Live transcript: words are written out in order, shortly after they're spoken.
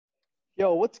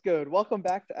Yo, what's good? Welcome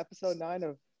back to episode 9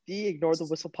 of the Ignore the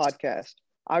Whistle podcast.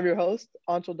 I'm your host,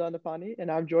 Anshul Dandapani, and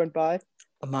I'm joined by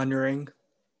Aman, Narang.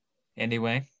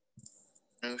 Anyway,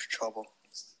 Anush, Chaubal.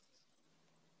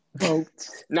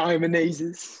 Nayan,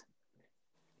 Menezes.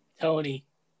 Tony.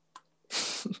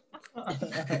 All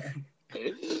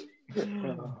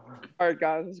right,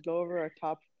 guys, let's go over our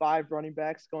top 5 running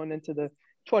backs going into the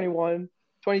 2021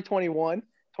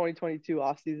 2022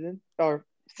 offseason or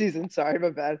season. Sorry, my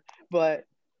bad. But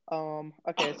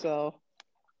okay, so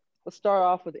let's start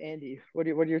off with Andy. What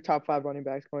are your top 5 running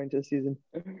backs going into the season?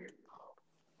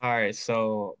 all right.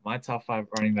 So my top five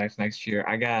running backs next year,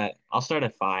 I'll start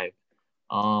at five.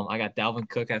 I got Dalvin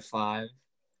Cook at five,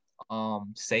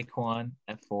 Saquon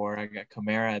at four. I got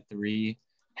Kamara at three,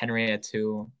 Henry at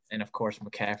two, and of course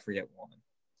McCaffrey at one.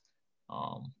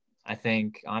 I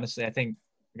think I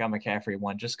got McCaffrey at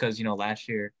one just because last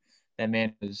year that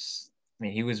man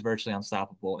he was virtually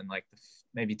unstoppable in like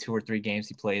maybe 2 or 3 games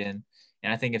he played in,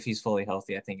 and I think if he's fully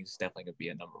healthy, I think he's definitely gonna be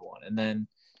a number one. And then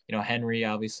Henry,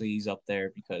 obviously he's up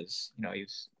there because he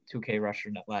was 2K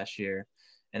rusher last year,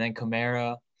 and then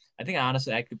Kamara. I think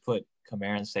honestly I could put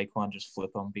Kamara and Saquon, just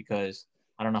flip them because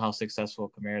I don't know how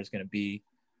successful Kamara is going to be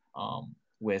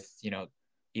with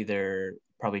either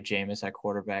probably Jameis at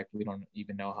quarterback. We don't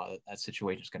even know how that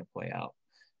situation is going to play out.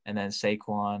 And then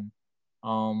Saquon,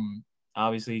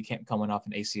 obviously he can't coming off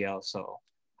an ACL, so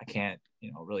I can't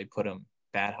really put him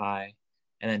that high.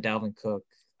 And then Dalvin Cook,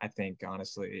 I think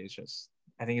honestly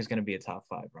I think he's going to be a top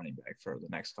 5 running back for the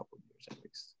next couple of years at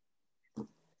least.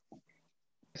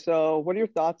 So, what are your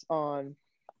thoughts on?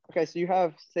 Okay, so you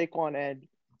have Saquon and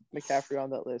McCaffrey on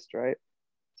that list, right?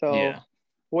 So, yeah.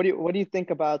 What do you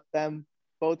think about them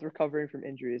both recovering from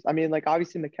injuries? I mean, like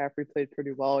obviously McCaffrey played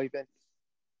pretty well, even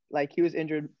like he was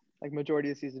injured like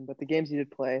majority of the season, but the games he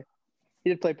did play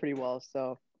pretty well.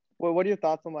 So, what are your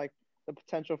thoughts on like the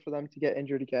potential for them to get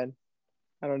injured again?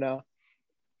 I don't know.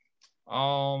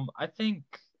 I think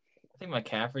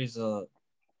McCaffrey's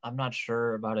I'm not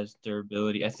sure about his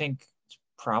durability. I think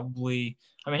probably,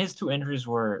 his 2 injuries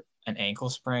were an ankle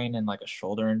sprain and like a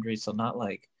shoulder injury, so not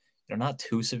like not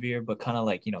too severe, but kind of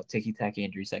like ticky-tacky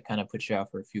injuries that kind of put you out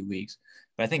for a few weeks.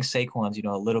 But I think Saquon's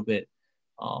a little bit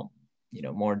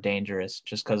more dangerous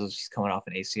just because he's coming off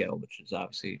an ACL, which is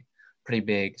obviously pretty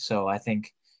big. So I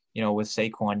think with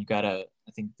Saquon, I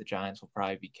think the Giants will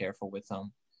probably be careful with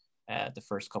him at the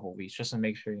first couple of weeks just to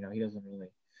make sure he doesn't really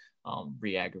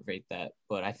re-aggravate that.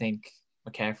 But I think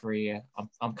McCaffrey,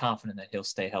 I'm confident that he'll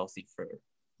stay healthy for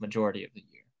majority of the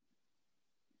year.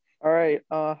 All right,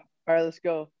 let's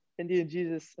go. Indian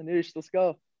Jesus, Anush, let's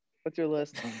go. What's your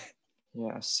list?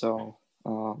 Yeah, so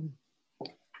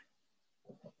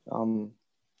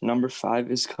number 5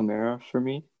 is Kamara for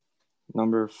me.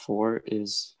 Number 4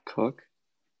 is Cook.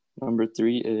 Number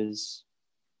 3 is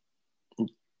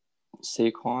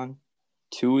Saquon.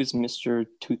 2 is Mr.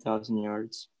 2,000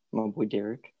 yards, my boy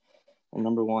Derek. And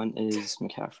number 1 is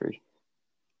McCaffrey.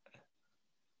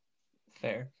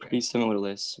 Fair. Pretty similar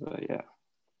list, but yeah,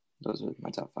 those are my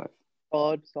top 5.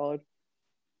 Solid.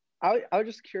 I was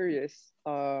just curious.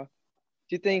 Do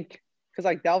you think, because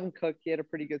like Dalvin Cook, he had a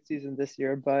pretty good season this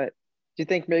year, but do you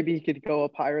think maybe he could go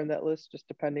up higher in that list, just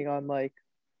depending on like,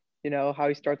 how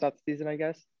he starts out the season? I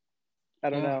guess. I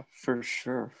don't know. For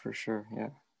sure.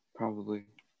 Yeah, probably.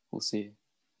 We'll see.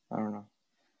 I don't know.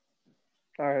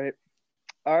 All right.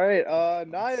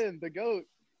 Nayan, the GOAT,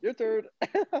 your turn.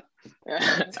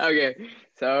 Okay,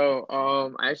 so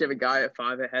I actually have a guy at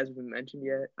 5 that hasn't been mentioned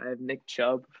yet. I have Nick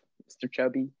Chubb, Mr.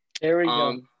 Chubby. There we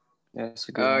go. Yeah, it's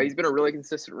a good one. He's been a really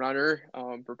consistent runner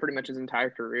for pretty much his entire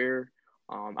career.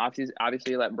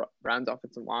 Obviously, that Browns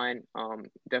offensive line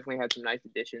definitely had some nice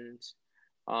additions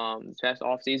this past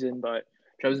offseason, but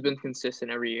Chubb's been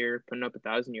consistent every year, putting up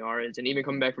 1,000 yards, and even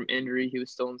coming back from injury, he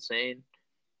was still insane.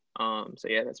 So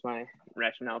yeah, that's my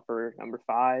rationale for number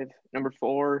 5. Number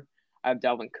 4, I have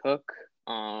Dalvin Cook.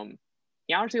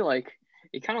 He honestly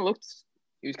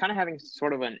he was kind of having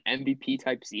sort of an MVP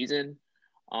type season.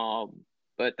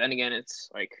 But then again, it's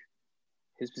like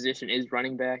his position is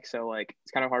running back, so like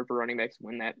it's kind of hard for running backs to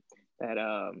win that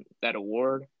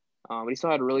award. But he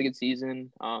still had a really good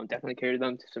season. Definitely carried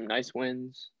them to some nice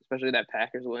wins, especially that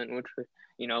Packers win, which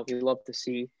we love to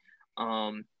see.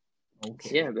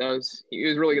 Okay. Yeah, he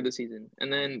was really good this season.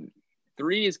 And then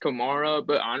 3 is Kamara,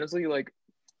 but honestly, like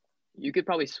you could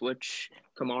probably switch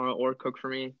Kamara or Cook for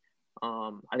me.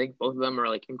 I think both of them are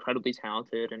like incredibly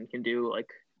talented and can do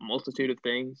like a multitude of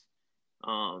things.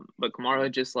 But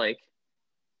Kamara just like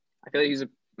I feel like he's a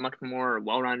much more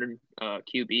well-rounded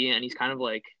QB, and he's kind of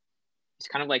like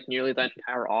nearly that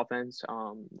entire offense.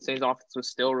 Saints offense was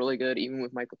still really good, even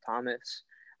with Michael Thomas.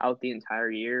 out the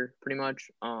entire year pretty much.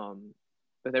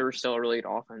 But they were still a really good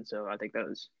offense, so I think that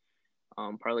was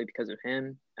partly because of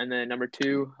him. And then number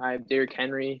 2, I have Derrick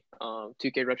Henry,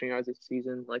 2K rushing yards this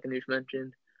season, like Anush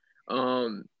mentioned.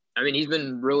 I mean, he's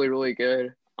been really, really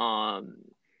good. I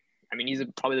mean, he's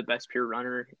probably the best pure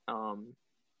runner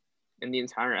in the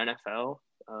entire NFL.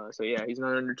 So yeah, he's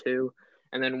not under 2.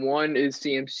 And then 1 is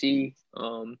CMC.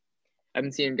 I've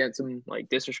been seeing him get some like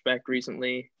disrespect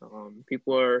recently.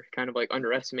 People are kind of like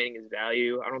underestimating his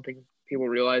value. I don't think people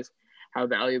realize how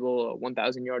valuable a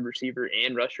 1,000-yard receiver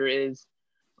and rusher is.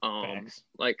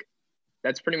 Like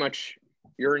that's pretty much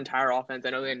your entire offense. I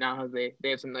know they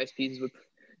have some nice pieces with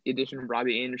the addition of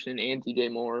Robbie Anderson and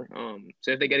DJ Moore.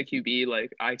 So if they get a QB,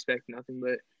 like I expect nothing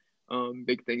but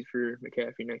big things for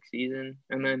McCaffrey next season.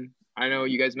 And then I know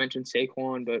you guys mentioned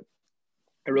Saquon, but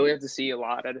I really have to see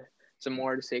some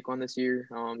more to Saquon this year.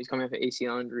 He's coming off an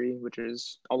ACL injury, which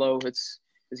is, although it's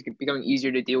becoming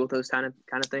easier to deal with those kind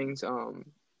of things.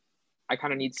 I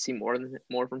kind of need to see more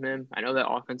from him. I know that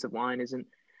offensive line isn't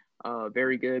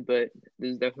very good, but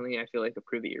this is definitely, I feel like, a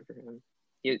prove year for him.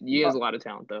 He has a lot of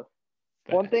talent, though.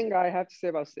 One thing I have to say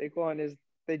about Saquon is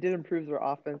they did improve their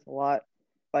offense a lot,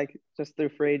 like just through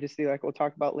free agency, like we'll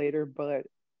talk about later. But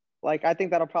like I think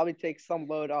that'll probably take some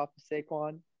load off of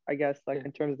Saquon, I guess, like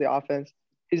in terms of the offense.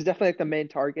 He's definitely like the main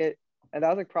target, and that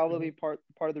was like probably part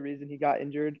of the reason he got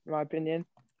injured, in my opinion.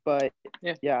 But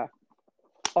yeah.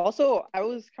 Also, I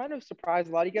was kind of surprised.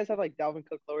 A lot of you guys have like Dalvin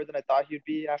Cook lower than I thought he'd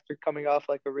be after coming off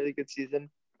like a really good season.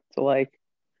 So like,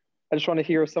 I just want to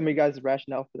hear some of you guys'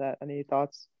 rationale for that. Any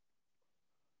thoughts?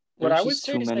 There's I would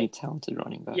say too many talented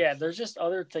running backs. Yeah, there's just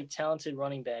other like talented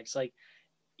running backs. Like,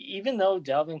 even though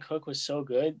Dalvin Cook was so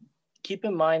good, keep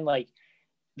in mind like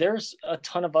there's a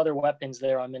ton of other weapons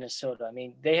there on Minnesota. I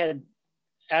mean, they had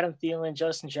Adam Thielen,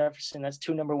 Justin Jefferson. That's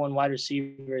 2 number 1 wide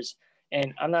receivers.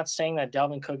 And I'm not saying that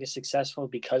Dalvin Cook is successful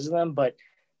because of them, but,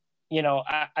 you know,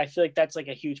 I feel like that's like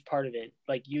a huge part of it.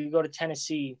 Like you go to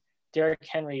Tennessee, Derrick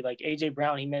Henry, like A.J.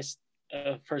 Brown, he missed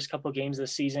first couple of games of the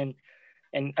season.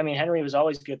 And, I mean, Henry was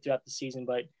always good throughout the season,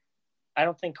 but I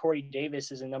don't think Corey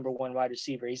Davis is a number 1 wide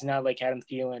receiver. He's not like Adam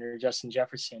Thielen or Justin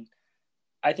Jefferson.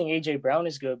 I think A.J. Brown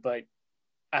is good, but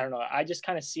I don't know. I just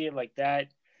kind of see it like that.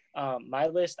 My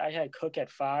list, I had Cook at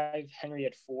 5, Henry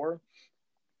at 4.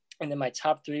 And then my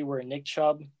top 3 were Nick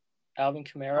Chubb, Alvin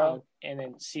Kamara, and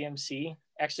then CMC.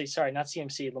 Actually, sorry, not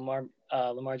CMC,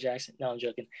 Lamar Jackson. No, I'm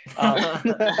joking.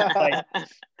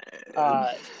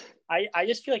 I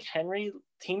just feel like Henry,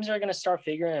 teams are going to start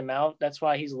figuring him out. That's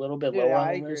why he's a little bit lower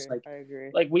on the list. Like, I agree.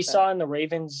 Like we saw in the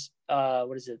Ravens,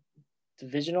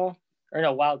 divisional or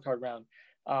no, wild card round.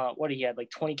 What he had, like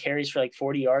 20 carries for like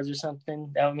 40 yards or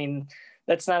something. I mean,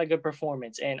 that's not a good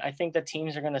performance. And I think that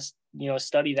teams are going to,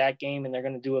 study that game and they're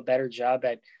going to do a better job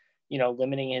at,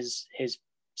 limiting his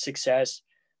success.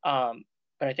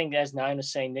 But I think as Nayan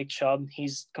was saying, Nick Chubb,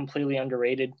 he's completely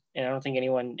underrated and I don't think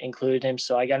anyone included him.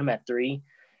 So I got him at 3.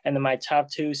 And then my top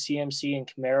 2, CMC and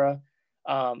Kamara.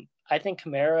 I think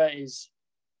Kamara is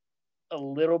a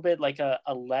little bit like a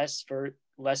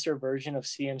lesser version of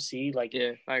CMC. Like,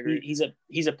 yeah, I agree.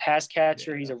 He's a pass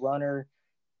catcher. Yeah. He's a runner.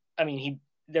 I mean,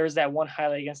 there was that one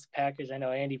highlight against the Packers. I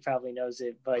know Andy probably knows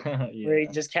it, but where he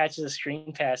just catches a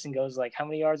screen pass and goes like, how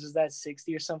many yards was that?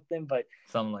 60 or something? But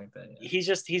something like that. Yeah.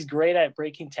 He's great at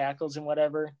breaking tackles and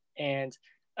whatever. And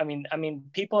I mean,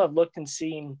 people have looked and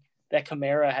seen that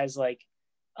Kamara has like,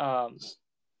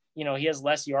 he has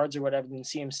less yards or whatever than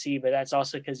CMC, but that's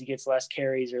also because he gets less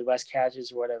carries or less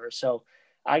catches or whatever. So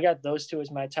I got those 2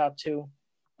 as my top 2.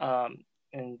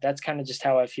 And that's kind of just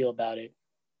how I feel about it.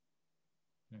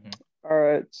 Mm-hmm. All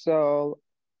right, so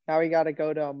now we got to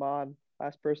go to Aman,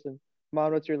 last person.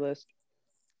 Aman, what's your list?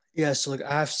 Yeah, so like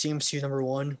I have CMC number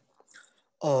 1.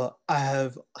 I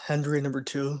have Henry number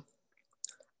 2.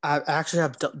 I actually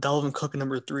have Dalvin Cook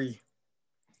number 3.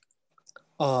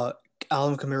 Alvin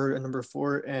Kamara at number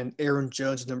 4, and Aaron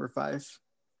Jones at number 5.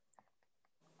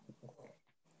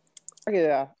 Okay,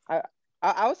 yeah.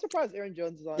 I was surprised Aaron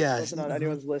Jones wasn't on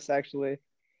anyone's list, actually.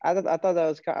 I thought I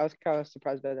was kind of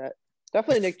surprised by that.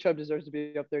 Definitely Nick Chubb deserves to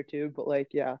be up there too, but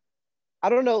like, yeah. I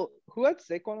don't know. Who had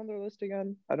Saquon on their list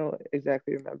again? I don't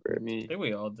exactly remember. I think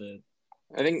we all did.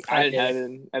 I think I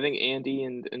think Andy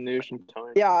and Anush and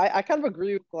Tony. Yeah, I kind of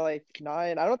agree with like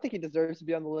Nayan. I don't think he deserves to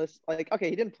be on the list. Like, okay,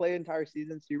 he didn't play the entire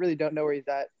season, so you really don't know where he's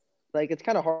at. Like, it's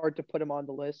kind of hard to put him on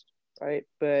the list, right?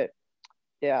 But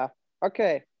yeah.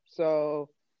 Okay. So,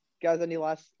 guys, any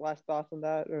last thoughts on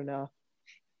that or no?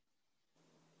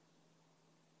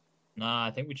 Nah,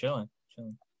 I think we're chilling.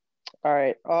 All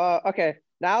right. Okay.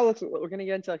 Now we're gonna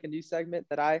get into like a new segment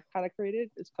that I kind of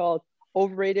created. It's called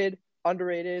overrated,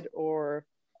 underrated, or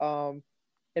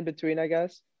in between, I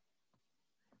guess.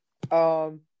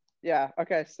 Yeah.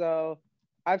 Okay. So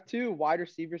I have two wide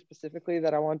receivers specifically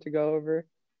that I want to go over,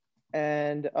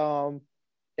 and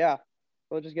yeah,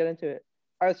 we'll just get into it.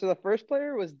 All right. So the first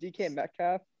player was DK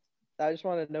Metcalf. I just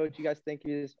want to know what you guys think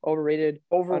he's overrated,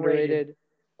 underrated,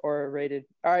 or rated.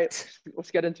 All right, let's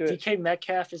get into it. DK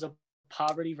Metcalf is a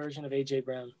poverty version of AJ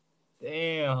Brown.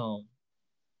 Damn.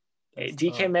 Hey,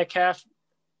 DK Metcalf,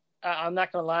 I'm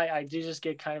not gonna lie, I do just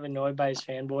get kind of annoyed by his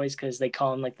fanboys because they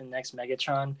call him like the next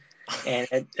Megatron, and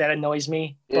that annoys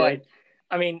me. Yeah. But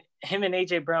I mean, him and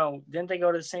AJ Brown, didn't they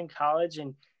go to the same college?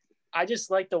 And I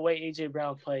just like the way AJ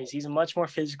Brown plays. He's a much more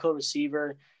physical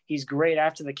receiver. He's great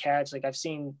after the catch. Like I've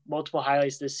seen multiple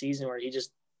highlights this season where he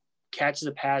just catches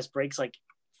a pass, breaks like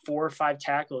 4 or 5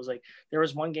 tackles. Like there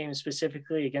was one game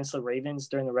specifically against the Ravens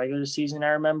during the regular season. I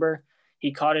remember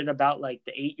he caught it about like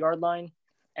the 8-yard line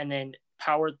and then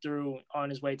powered through on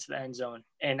his way to the end zone.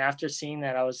 And after seeing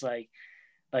that, I was like,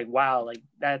 wow, like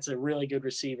that's a really good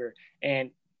receiver.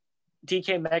 And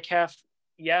DK Metcalf,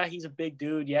 yeah, he's a big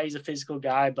dude. Yeah, he's a physical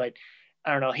guy, but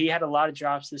I don't know. He had a lot of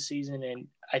drops this season. And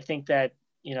I think that,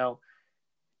 you know,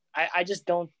 I just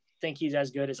don't think he's as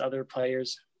good as other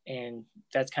players. And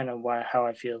that's kind of how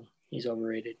I feel he's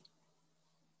overrated.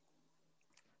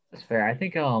 That's fair. I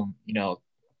think, you know,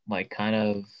 like kind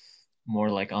of more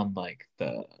like on like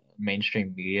the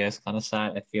mainstream media kind of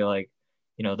side, I feel like,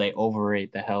 you know, they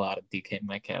overrate the hell out of DK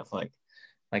Metcalf. Like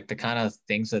the kind of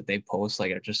things that they post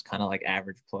like are just kind of like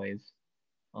average plays.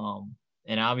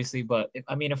 And obviously, but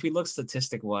if we look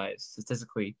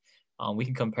statistically, we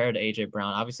can compare it to AJ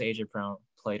Brown. Obviously, AJ Brown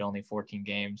played only 14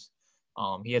 games.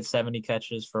 He had 70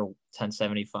 catches for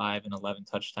 1075 and 11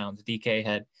 touchdowns. DK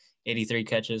had 83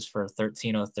 catches for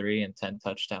 1303 and 10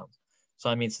 touchdowns. So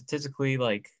I mean, statistically,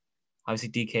 like obviously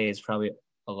DK is probably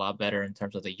a lot better in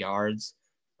terms of the yards,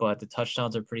 but the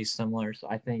touchdowns are pretty similar. So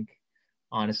I think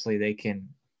honestly they can.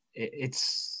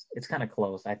 It's kind of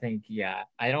close. I think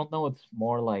I don't know. It's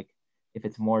more like if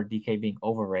it's more DK being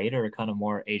overrated or kind of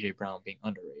more AJ Brown being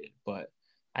underrated, but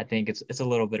I think it's a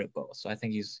little bit of both. So I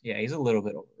think he's a little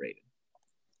bit overrated.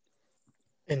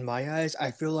 In my eyes,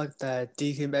 I feel like that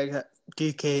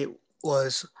DK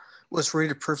was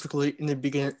rated perfectly in the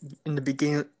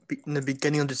beginning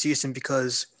of the season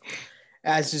because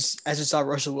as you saw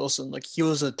Russell Wilson, like he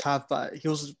was a top 5. He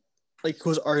was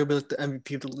arguably like the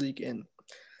MVP of the league, and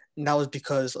that was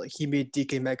because like he made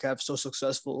DK Metcalf so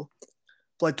successful.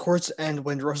 But like towards the end,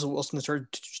 when Russell Wilson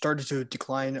started to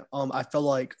decline, I felt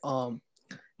like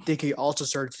DK also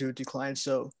started to decline.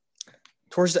 So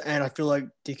towards the end, I feel like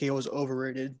DK was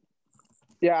overrated.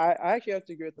 Yeah, I actually have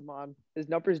to agree with Aman. His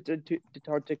numbers did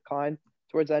decline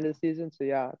towards the end of the season. So,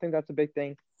 yeah, I think that's a big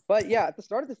thing. But, yeah, at the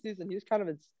start of the season, he was kind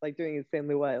of like doing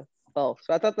insanely well. So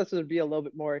I thought this would be a little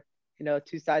bit more, you know,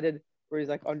 two-sided where he's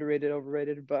like underrated,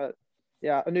 overrated. But,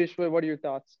 yeah, Anush, what are your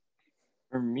thoughts?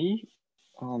 For me,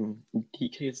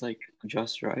 DK is like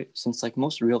just right since like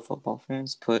most real football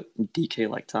fans put DK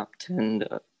like top 10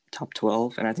 to top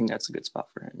 12, and I think that's a good spot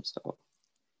for him. So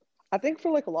I think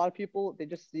for like a lot of people, they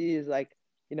just see is like,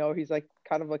 you know, he's like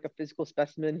kind of like a physical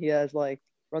specimen. He has like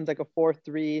runs like a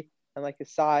 4.3 and like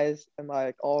his size and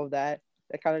like all of that.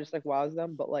 That kind of just like wows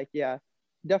them. But like, yeah,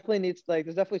 definitely needs like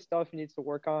there's definitely stuff he needs to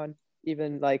work on,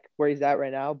 even like where he's at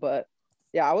right now. But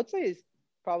yeah, I would say he's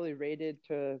probably rated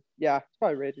to it's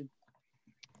probably rated.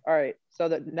 All right. So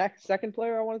the second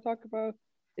player I want to talk about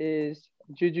is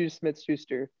Juju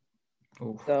Smith-Schuster.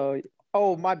 So,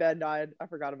 my bad, Nayan. I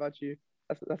forgot about you.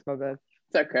 That's my bad.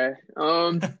 It's okay.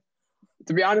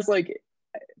 To be honest, like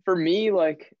for me,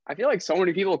 like I feel like so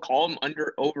many people call him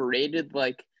overrated.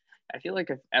 Like I feel like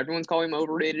if everyone's calling him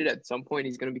overrated, at some point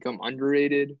he's going to become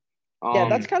underrated. Yeah,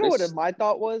 that's kind of what my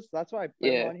thought was. That's why I put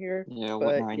him on here. Yeah, but,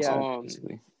 what 9 said,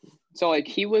 basically. So like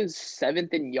he was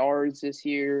 7th in yards this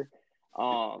year.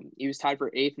 He was tied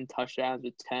for 8th in touchdowns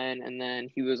with 10, and then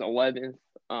he was 11th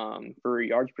for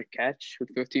yards per catch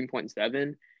with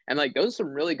 15.7. And like those are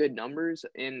some really good numbers.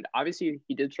 And obviously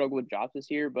he did struggle with drops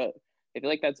this year, but I feel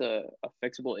like that's a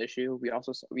fixable issue. We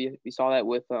also we saw that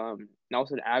with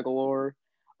Nelson Aguilar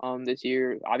this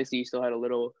year. Obviously he still had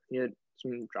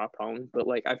some drop problems, but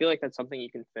like I feel like that's something you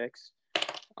can fix.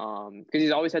 Because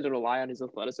he's always had to rely on his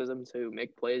athleticism to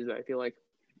make plays. But I feel like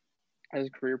as his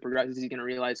career progresses, he's going to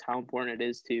realize how important it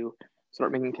is to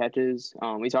start making catches.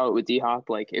 We saw it with D-Hop.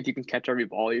 Like, if you can catch every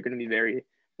ball, you're going to be very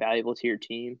valuable to your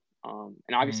team.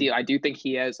 And obviously, I do think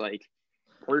he has, like,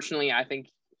 personally, I think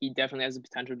he definitely has the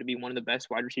potential to be one of the best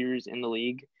wide receivers in the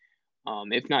league,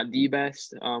 if not the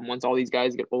best. Once all these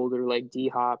guys get older, like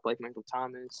D-Hop, like Michael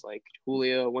Thomas, like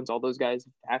Julio, once all those guys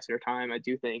pass their time, I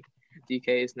do think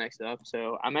DK is next up.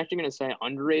 So I'm actually going to say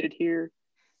underrated here.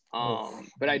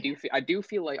 But I do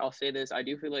feel like I'll say this. I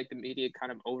do feel like the media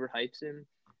kind of overhypes him,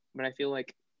 but I feel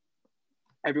like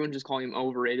everyone's just calling him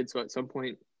overrated. So at some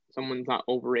point, someone's not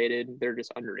overrated; they're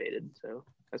just underrated. So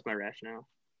that's my rationale.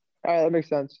 All right, that makes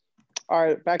sense. All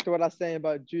right, back to what I was saying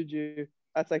about Juju.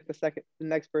 That's like the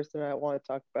next person I want to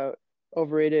talk about.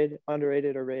 Overrated,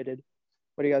 underrated, or rated.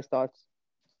 What are you guys' thoughts?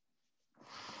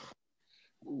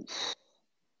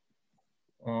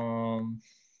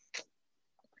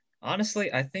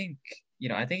 Honestly, I think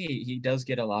he does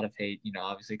get a lot of hate,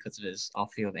 obviously because of his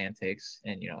off-field antics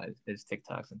and his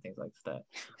TikToks and things like that.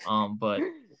 But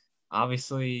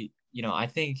obviously, I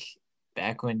think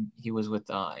back when he was with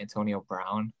Antonio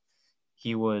Brown,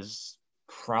 he was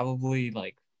probably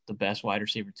like the best wide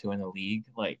receiver in the league.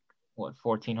 Like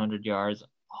 1,400 yards,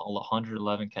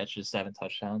 111 catches, 7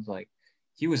 touchdowns. Like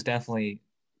he was definitely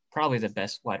probably the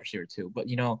best wide receiver too. But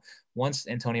once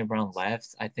Antonio Brown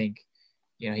left, I think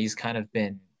he's kind of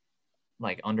been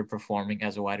like underperforming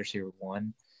as a wide receiver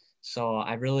 1. So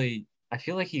I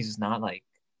feel like he's not like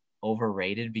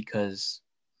overrated because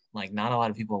like not a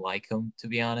lot of people like him, to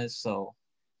be honest. So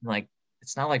like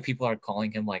it's not like people are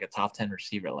calling him like a top 10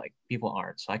 receiver. Like people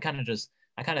aren't. So I kind of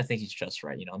think he's just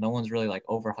right. No one's really like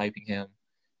overhyping him,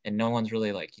 and no one's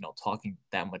really like talking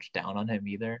that much down on him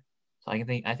either. So I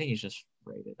think he's just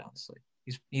rated. Honestly,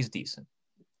 he's decent.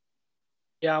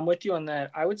 Yeah, I'm with you on that.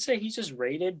 I would say he's just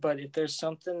rated, but if there's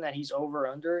something that he's over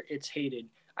under, it's hated.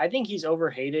 I think he's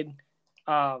overhated.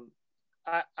 I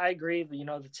agree. The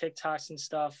TikToks and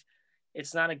stuff,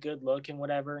 it's not a good look and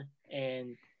whatever.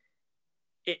 And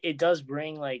it does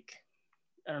bring like,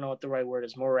 I don't know what the right word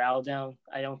is, morale down.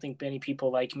 I don't think many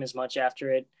people like him as much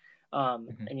after it.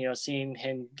 And seeing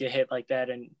him get hit like that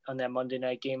and on that Monday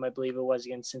night game, I believe it was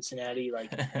against Cincinnati,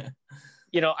 like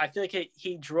I feel like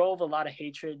he drove a lot of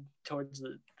hatred towards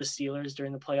the Steelers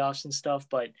during the playoffs and stuff,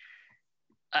 but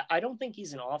I don't think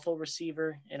he's an awful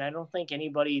receiver, and I don't think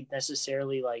anybody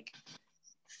necessarily like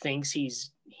thinks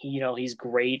he's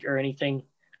great or anything.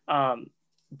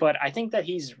 But I think that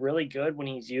he's really good when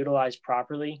he's utilized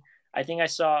properly. I think I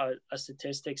saw a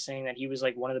statistic saying that he was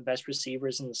like one of the best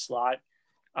receivers in the slot.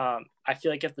 I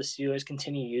feel like if the Steelers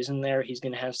continue using him there, he's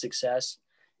going to have success.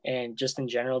 And just in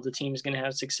general, the team is going to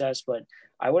have success. But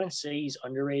I wouldn't say he's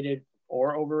underrated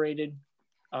or overrated.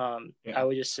 I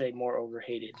would just say more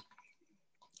overhated.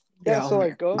 Yeah, so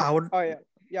like go. I would. Oh yeah,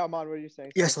 yeah, Aman, what are you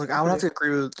saying? Yes, like I would have to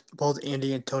agree with both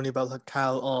Andy and Tony about like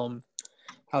how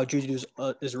Juju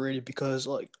is rated because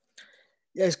like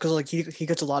because like he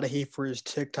gets a lot of hate for his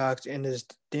TikToks and his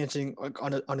dancing like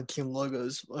on the team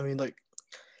logos. I mean like,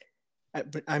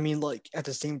 but I mean like at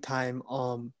the same time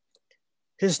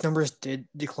his numbers did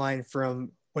decline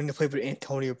from when he played with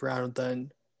Antonio Brown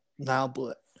then now,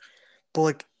 but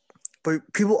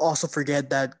people also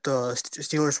forget that the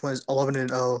Steelers was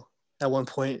 11-0 at one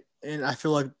point, and I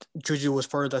feel like Juju was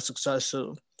part of that success.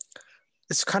 So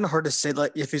it's kind of hard to say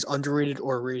like if he's underrated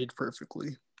or rated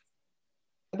perfectly.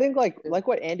 I think like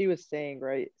what Andy was saying,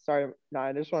 right? Sorry, no,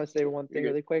 I just want to say one thing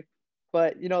really quick.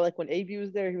 But like when AB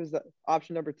was there, he was the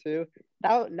option number 2.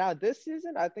 Now this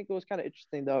season, I think it was kind of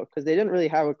interesting though because they didn't really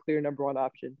have a clear number 1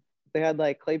 option. They had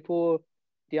like Claypool,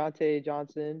 Deontay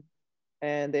Johnson,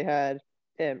 and they had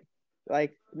him.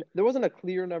 Like there wasn't a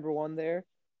clear number 1 there,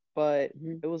 but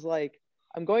it was like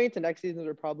I'm going into next season.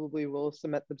 They probably will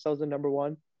cement themselves in number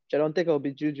 1, which I don't think it'll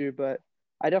be Juju, but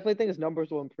I definitely think his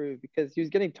numbers will improve because he was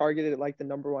getting targeted at like the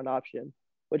number 1 option,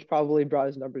 which probably brought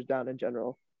his numbers down in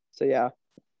general. So yeah,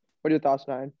 what are your thoughts,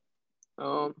 Nayan?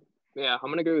 Yeah, I'm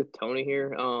gonna go with Tony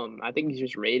here. I think he's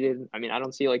just rated. I mean, I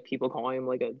don't see like people calling him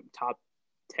like a top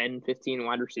 10, 15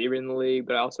 wide receiver in the league,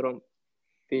 but I also don't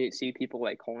see people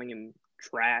like calling him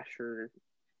trash or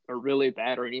really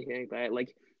bad or anything like that.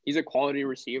 Like he's a quality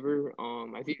receiver.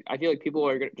 I feel like people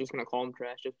are just gonna call him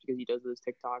trash just because he does those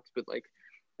TikToks, but like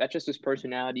that's just his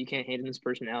personality. You can't hate his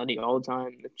personality all the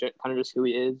time. That's kind of just who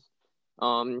he is.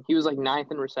 He was like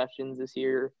 9th in receptions this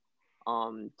year,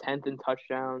 10th in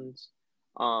touchdowns.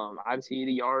 Obviously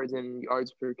the yards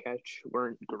per catch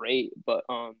weren't great, but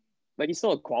like he's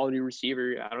still a quality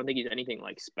receiver. I don't think he's anything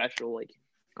like special. Like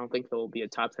I don't think he'll be a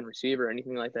top 10 receiver or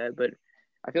anything like that. But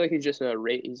I feel like he's just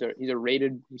he's a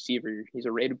rated receiver. He's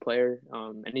a rated player,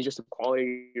 and he's just a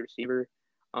quality receiver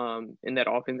in that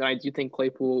offense. And I do think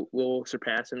Claypool will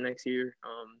surpass him next year.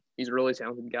 He's a really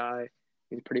talented guy.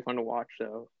 He's pretty fun to watch.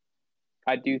 So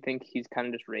I do think he's kind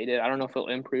of just rated. I don't know if he'll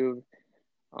improve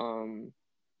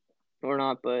or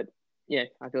not, but yeah,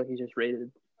 I feel like he's just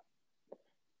rated.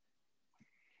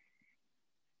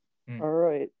 All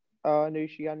right.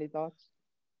 Anush, you got any thoughts?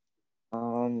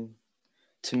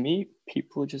 To me,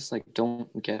 people just like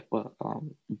don't get what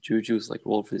Juju's like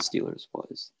role for the Steelers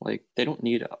was. Like they don't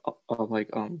need a like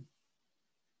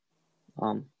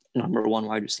number one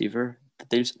wide receiver.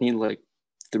 They just need like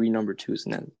 3 number 2s,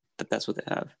 and then that's what they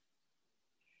have.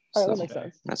 All right, that makes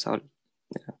sense. That's how.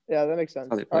 Yeah, that makes sense.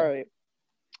 How they play. All right.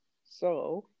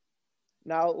 So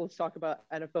now let's talk about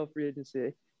NFL free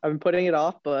agency. I've been putting it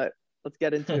off, but let's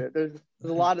get into it. There's a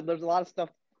lot of stuff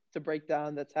to break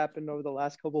down that's happened over the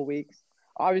last couple of weeks.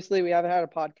 Obviously, we haven't had a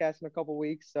podcast in a couple of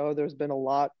weeks, so there's been a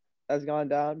lot that's gone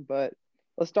down. But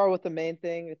let's start with the main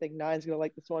thing. I think Nayan's gonna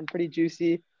like this one. Pretty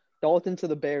juicy. Dalton to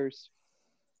the Bears.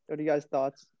 What are you guys'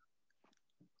 thoughts?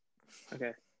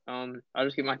 Okay. I'll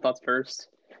just give my thoughts first.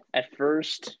 At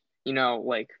first,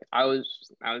 like I was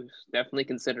definitely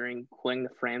considering quitting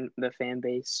the fan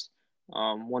base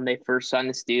when they first signed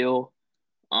this deal.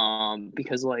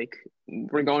 Because like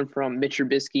we're going from Mitch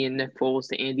Trubisky and Nick Foles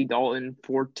to Andy Dalton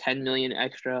for $10 million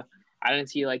extra. I didn't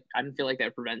feel like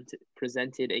that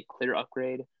presented a clear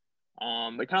upgrade.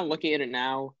 But kind of looking at it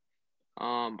now,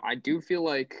 I do feel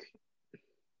like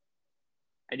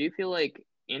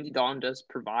Andy Dalton does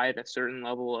provide a certain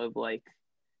level of like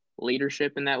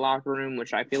leadership in that locker room,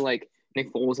 which I feel like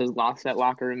Nick Foles has lost that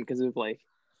locker room because of like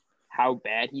how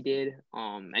bad he did.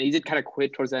 And he did kind of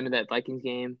quit towards the end of that Vikings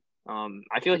game.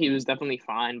 I feel like he was definitely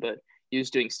fine, but he was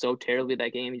doing so terribly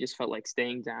that game. He just felt like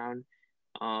staying down,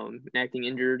 and acting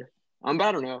injured. But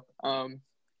I don't know.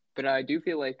 But I do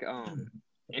feel like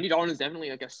Andy Dalton is definitely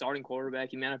like a starting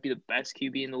quarterback. He may not be the best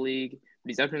QB in the league, but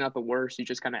he's definitely not the worst. He's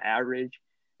just kind of average.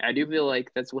 And I do feel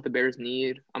like that's what the Bears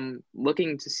need. I'm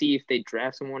looking to see if they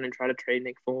draft someone and try to trade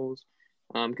Nick Foles,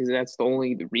 because that's the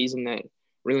only reason that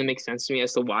really makes sense to me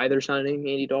as to why they're signing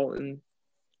Andy Dalton.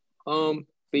 But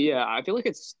yeah, I feel like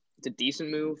it's a decent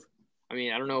move. I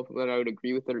mean, I don't know if I would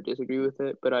agree with it or disagree with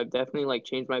it, but I've definitely like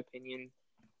changed my opinion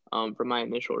from my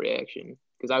initial reaction,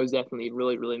 because I was definitely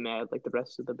really, really mad like the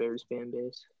rest of the Bears fan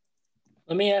base.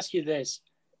 Let me ask you this.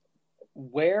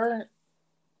 What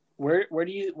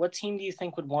team do you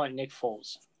think would want Nick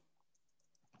Foles?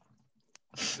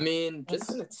 I mean,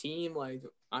 just in a team like,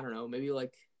 I don't know, maybe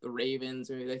like the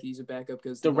Ravens, or maybe like he's a backup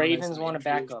because the Ravens want a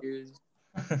backup.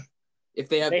 If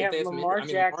they have Lamar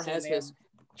Jackson, they have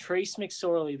Trace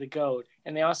McSorley, the GOAT,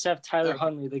 and they also have Tyler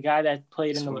Huntley, the guy that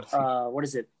played in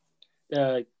the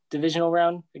the divisional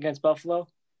round against Buffalo.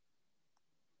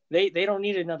 They don't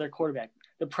need another quarterback.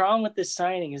 The problem with this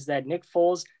signing is that Nick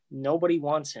Foles, nobody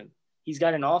wants him. He's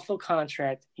got an awful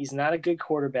contract. He's not a good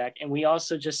quarterback. And we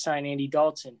also just signed Andy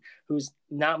Dalton, who's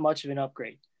not much of an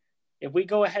upgrade. If we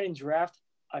go ahead and draft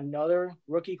another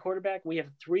rookie quarterback, we have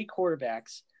 3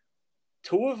 quarterbacks.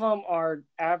 2 of them are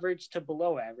average to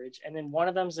below average, and then one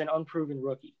of them is an unproven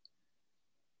rookie.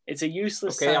 It's a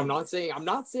useless signing. I'm not saying I'm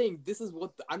not saying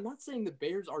the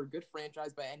Bears are a good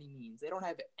franchise by any means. They don't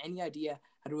have any idea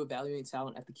how to evaluate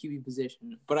talent at the QB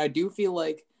position. But I do feel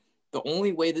like the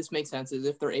only way this makes sense is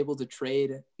if they're able to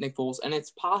trade Nick Foles, and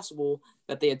it's possible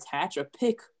that they attach a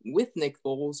pick with Nick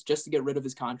Foles just to get rid of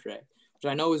his contract, which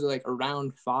I know is like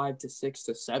around 5 to 6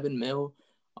 to 7 mil.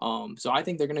 So I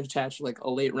think they're going to attach like a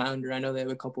late rounder. I know they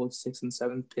have a couple of 6th and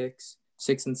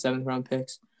 7th round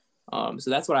picks. So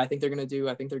that's what I think they're going to do.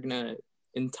 I think they're going to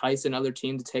entice another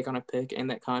team to take on a pick and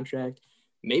that contract.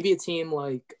 Maybe a team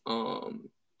like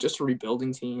just a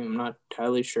rebuilding team. I'm not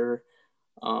entirely sure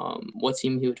what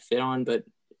team he would fit on, but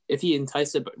if he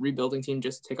enticed a rebuilding team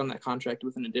just to take on that contract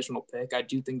with an additional pick, I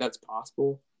do think that's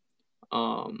possible.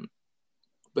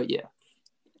 But yeah.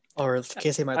 Or can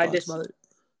I say my thoughts about it?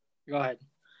 Go ahead.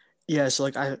 Yeah, so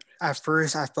like at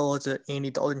first I felt like the Andy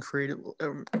Dalton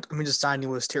the signing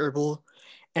was terrible,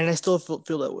 and I still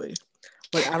feel that way.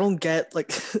 Like I don't get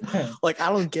I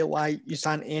don't get why you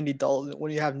sign Andy Dalton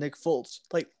when you have Nick Foles.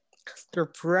 Like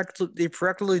they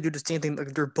practically do the same thing.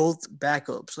 Like they're both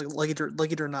backups. Like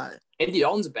it or not. Andy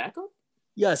Dalton's a backup?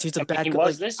 Yes, he's a backup. He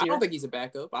was this year. I don't think he's a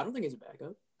backup.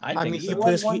 I mean,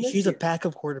 he's a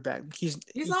backup quarterback. He's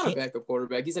not a backup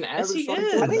quarterback. He's an average I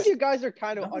quarterback. think you guys are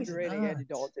kind of underrating Andy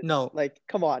Dalton. No. Like,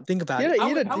 come on. Think about it. He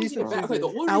had a How was he decent the season.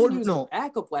 only reason he was a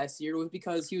backup last year was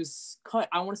because he was cut,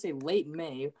 I want to say late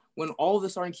May, when all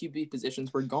the starting QB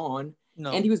positions were gone.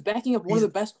 No. And he was backing up one of the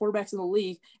best quarterbacks in the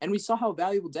league. And we saw how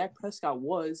valuable Dak Prescott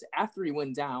was after he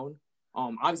went down.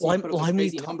 Obviously, he put up some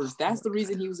crazy numbers. That's the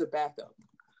reason he was a backup.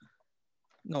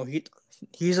 No,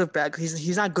 he's a back.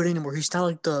 He's not good anymore. He's not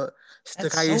like the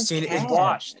guy you're seeing is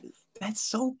washed. That's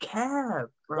so cap,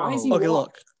 bro. Why is he okay, washed?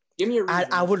 look. Give me a reason.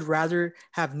 I would rather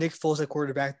have Nick Foles at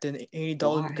quarterback than Andy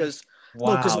Dalton because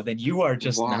Wow, then you are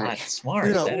just Why? not smart.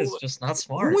 No. That is just not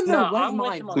smart. Who in their No, right I'm with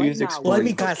mind him right on Please now explain. Let me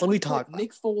would guys, let me put talk.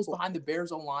 Nick Foles behind the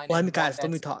Bears O-line? Let and me guys, want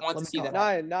let me that- talk. Want Let to me see talk. that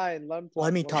happen. Nine. Let him talk.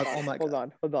 Let me Let him talk. talk. Oh my Hold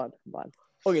God. on.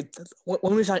 Okay,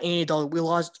 when we signed Andy Dalton, we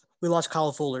lost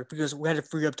Kyle Fuller because we had to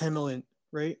free up 10 million,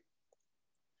 right?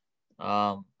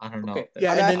 I don't know. Okay.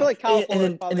 Yeah, I mean, I feel like Kyle Fuller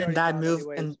and probably then already that gone move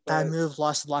anyways, that but- move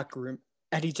lost the locker room.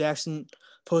 Eddie Jackson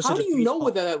posted. How do a you tweet know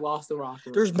about- that lost the rocker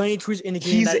room? There's many tweets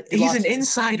indicating He's that they he's lost an it.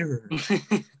 insider.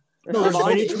 No, there's Amon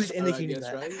many is, tweets I indicating guess,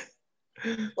 that.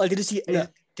 right? Like, did you see? No.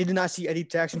 Did you not see Eddie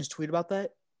Jackson's tweet about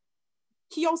that?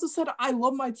 He also said, "I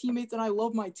love my teammates and I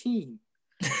love my team."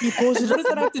 He posted. What does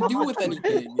that have to do with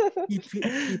anything?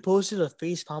 He posted a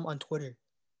face palm on Twitter.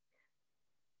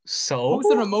 So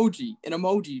Post an emoji. An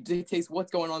emoji dictates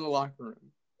what's going on in the locker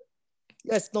room.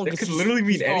 Yes, no, that 'cause could he's- literally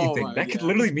mean Oh anything. my That could God.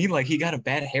 literally mean like he got a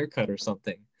bad haircut or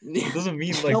something. It doesn't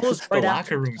mean like that was the right locker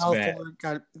after room's Kyle bad. Fuller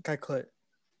got cut.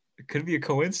 It could be a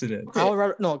coincidence.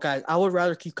 Okay. I would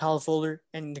rather keep Kyle Fuller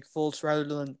and Nick Foles rather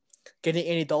than getting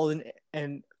Andy Dalton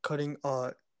and cutting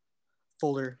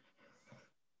Fuller.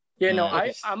 Yeah, no,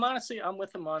 Okay. I'm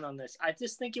with him on this. I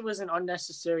just think it was an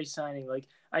unnecessary signing. Like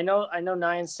I know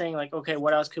Nayan's saying like, okay,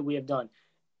 what else could we have done?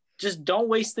 Just don't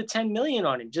waste the 10 million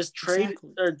on it. Just trade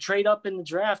Exactly. or trade up in the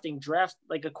draft and draft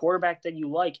like a quarterback that you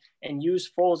like and use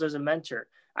Foles as a mentor.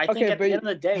 I think Okay, at the but- end of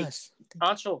the day, Yes.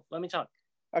 Anshul, let me talk.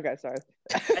 Okay, sorry.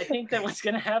 I think that what's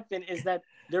going to happen is that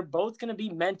they're both going to be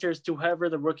mentors to whoever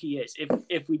the rookie is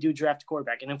if we do draft a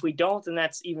quarterback. And if we don't, then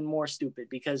that's even more stupid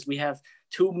because we have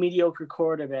two mediocre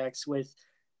quarterbacks with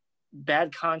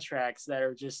bad contracts that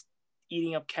are just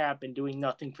eating up cap and doing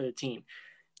nothing for the team.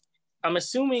 I'm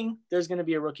assuming there's going to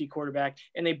be a rookie quarterback,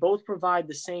 and they both provide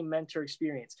the same mentor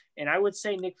experience. And I would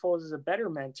say Nick Foles is a better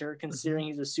mentor considering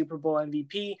he's a Super Bowl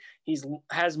MVP. He's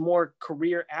has more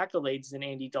career accolades than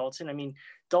Andy Dalton. I mean,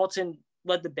 Dalton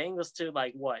led the Bengals to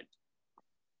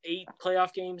 8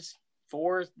 playoff games,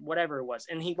 4, whatever it was,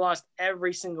 and he lost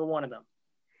every single one of them.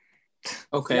 Not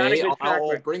a Okay, good track I'll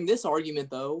record. bring this argument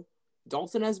though.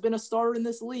 Dalton has been a starter in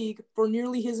this league for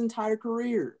nearly his entire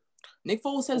career. Nick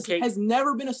Foles has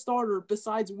never been a starter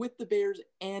besides with the Bears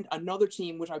and another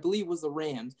team, which I believe was the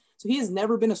Rams. So he has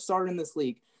never been a starter in this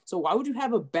league. So why would you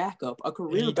have a backup, a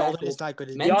career Andy Dalton backup? is not good.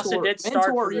 He also did start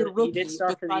for your the rookie he did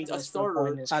start for the besides a Eagles for a point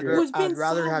starter. in his I'd, career. Who's been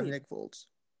rather have solid. Nick Foles.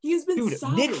 He has been Dude,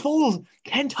 solid. Nick Foles,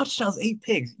 10 touchdowns, 8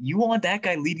 picks. You want that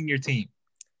guy leading your team.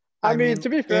 I mean, to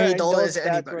be fair, Andy Andy Dalton Dalton's isn't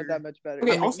any stats weren't better. that much better.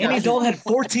 Okay, I mean, also- Andy Yeah. Dalton had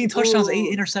 14 touchdowns, 8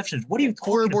 Whoa. interceptions. What are you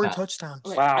 4 talking more about? touchdowns.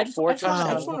 Okay, Wow, I just 4 want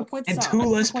touchdowns. to point this And out. 2 I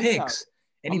just less want to point this picks. out.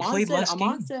 And he played less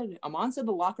games. Aman said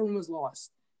the locker room was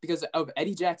lost because of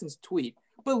Eddie Jackson's tweet.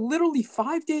 But literally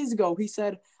 5 days ago, he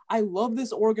said, "I love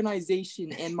this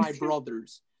organization and my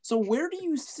brothers." So where do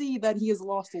you see that he has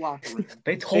lost the locker room?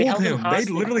 They told held him him. They hostage,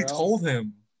 literally bro. told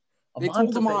him. They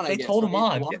told him on, I They guess, told him right?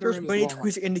 on. The locker There's room is many lost.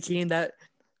 tweets indicating that.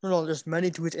 No, there's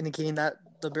many tweets indicating that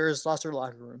the Bears lost their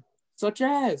locker room. Such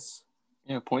as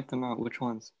Yeah, point them out. Which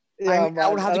ones? yeah, I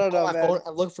would have to don't go on know, my man. phone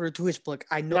and look for the tweets, but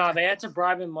I know. No, they had to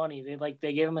bribe him money.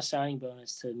 They gave him a signing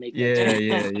bonus to make.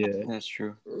 Yeah. That's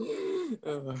true.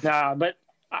 Nah, but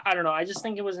I don't know. I just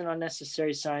think it was an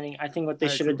unnecessary signing. I think what they I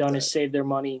should have agree with done is that. save their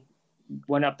money,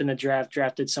 went up in the draft,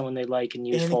 drafted someone they like, and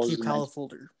used And Foles. keep as a Kyle mentor.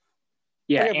 Fuller.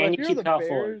 Yeah, Okay, but and if you you're keep the Kyle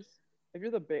Fuller. Bears, if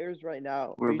you're the Bears right now,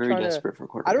 are We're you very trying to? desperate for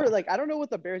quarterback. I don't know what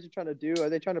the Bears are trying to do. Are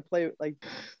they trying to play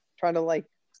trying to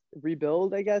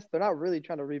rebuild? I guess they're not really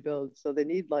trying to rebuild, so they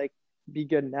need be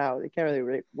good now. They can't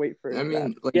really wait for. I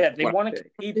mean, Yeah, they what want to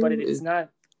pick. compete, but it's not.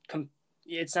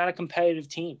 It's not a competitive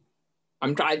team. I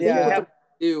think Yeah. what they're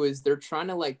do is they're trying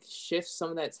to shift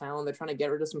some of that talent. They're trying to get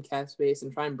rid of some cap space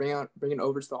and try and bring it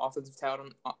over to the offensive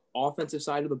talent, offensive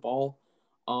side of the ball.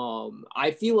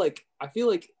 I feel like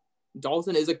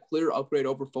Dalton is a clear upgrade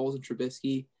over Foles and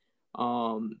Trubisky.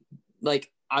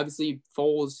 Obviously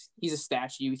Foles, he's a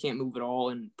statue. He can't move at all,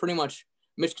 and pretty much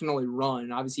Mitch can only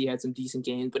run. Obviously, he had some decent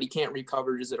games, but he can't read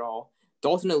coverages at all.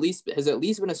 Dalton has at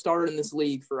least been a starter in this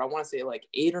league for I want to say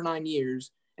 8 or 9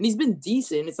 years. And he's been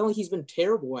decent. It's not like he's been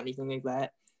terrible or anything like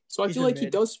that. So I feel like he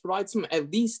does provide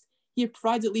he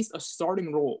provides at least a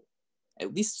starting role.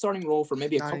 At least a starting role for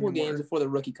maybe a couple of games before the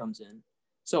rookie comes in.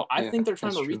 So I think they're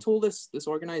trying to retool this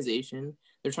organization.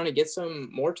 They're trying to get some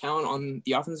more talent on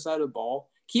the offensive side of the ball.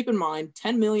 Keep in mind,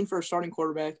 $10 million for a starting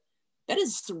quarterback, that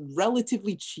is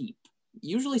relatively cheap.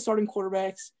 Usually starting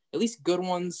quarterbacks, at least good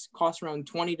ones, cost around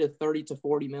 20 to 30 to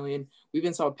 40 million. We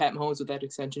even saw Pat Mahomes with that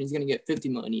extension. He's going to get 50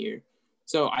 million a year.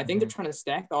 So I think they're trying to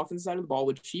stack the offensive side of the ball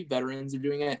with cheap veterans. They're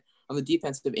doing it on the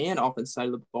defensive and offensive side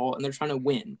of the ball, and they're trying to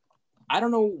win. I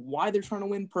don't know why they're trying to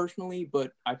win personally,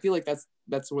 but I feel like that's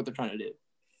what they're trying to do.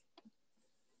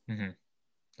 Mm-hmm.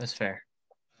 That's fair.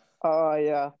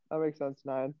 Yeah, that makes sense,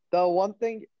 Nine. The one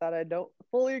thing that I don't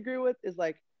fully agree with is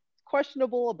like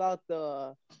questionable about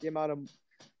the amount of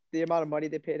the amount of money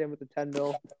they paid him with the 10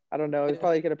 mil. I don't know. They Yeah.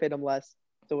 probably could have paid him less.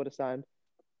 Still would have signed.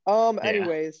 Yeah.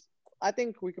 Anyways, I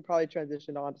think we could probably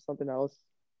transition on to something else.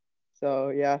 So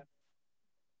yeah.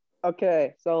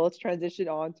 Okay, so let's transition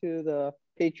on to the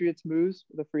Patriots moves,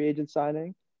 the free agent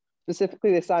signing.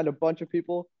 Specifically, they signed a bunch of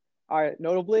people. All right,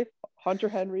 notably Hunter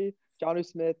Henry, Jonnu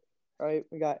Smith. All right,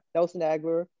 we got Nelson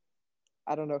Aguilar.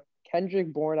 I don't know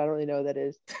Kendrick Bourne. I don't really know who that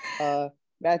is.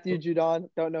 Matthew Judon.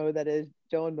 Don't know who that is.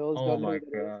 Joan Mills. Oh Don't know my who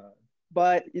that is. god.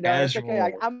 But it's okay.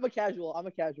 Casual. I'm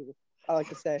a casual. I like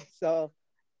to say so.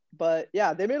 But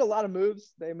yeah, they made a lot of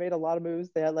moves.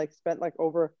 They had like spent like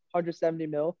over 170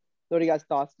 mil. What do you guys'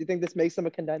 thoughts? Do you think this makes them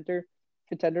a contender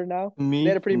now? They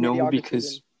had a pretty No, mediocre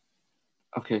because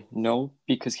season. no,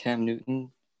 because Cam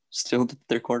Newton still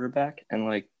their quarterback, and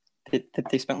like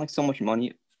they spent like so much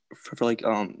money for like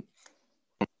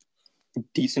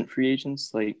decent free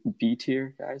agents, like B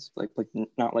tier guys, like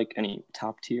not like any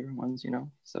top tier ones,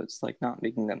 So it's like not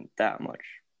making them that much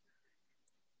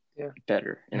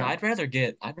better. You know, I'd rather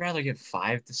get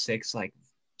 5 to 6 like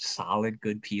solid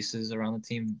good pieces around the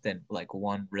team than like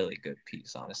one really good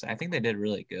piece. Honestly, I think they did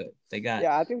really good.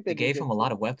 I think they did gave good him a lot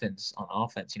too. of weapons on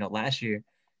offense. You know, last year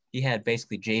he had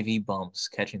basically JV bums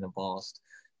catching the balls.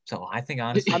 So I think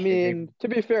honestly, I mean, to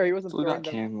be fair, he wasn't Still got throwing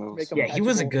them Cam to Mills. make them yeah, he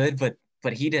wasn't catchable. good,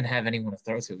 but he didn't have anyone to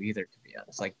throw to either. To be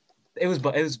honest, like it was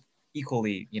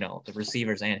equally, the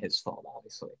receivers and his fault,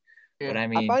 obviously. Yeah. But I I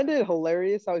mean, find it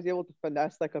hilarious how he's able to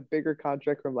finesse like a bigger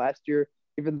contract from last year,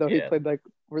 even though he Yeah. played like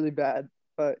really bad.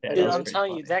 But Yeah, Dude, was I'm pretty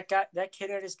telling you, funny. that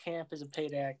kid at his camp is a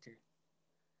paid actor.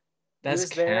 That's was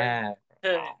there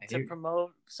cap. to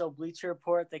promote so Bleacher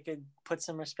Report they could put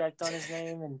some respect on his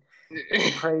name and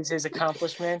praise his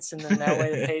accomplishments, and then that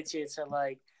way the Patriots are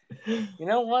like, you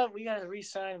know what, we gotta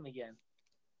re-sign him again.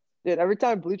 dude, every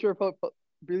time Bleacher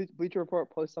Report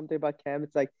posts something about Cam,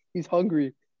 it's like he's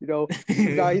hungry. He's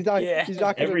not Yeah. he's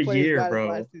not gonna Every play year, as bad bro.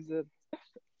 as last season.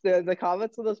 The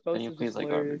comments on those And posts he is plays just like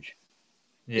hilarious. garbage.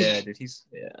 Yeah, dude,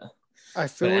 I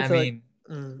feel But like I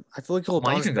mean, I feel like he'll Come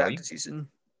on, you bounce can go. back this season.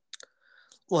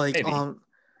 Like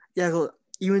Maybe.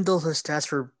 even though his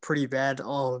stats were pretty bad,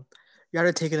 you got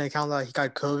to take into account that he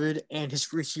got COVID and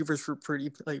his receivers were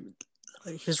pretty like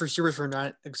his receivers were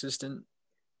not existent.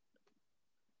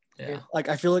 yeah. Like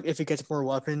I feel like if he gets more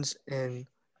weapons, and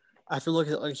I feel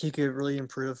like he could really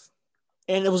improve.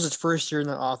 And it was his first year in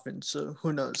the offense, so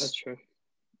who knows? That's true.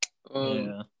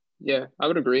 Yeah. Yeah, I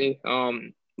would agree.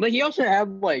 Like he also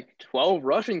had like 12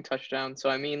 rushing touchdowns. So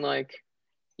I mean, like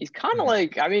he's kind of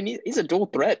like, I mean, he's a dual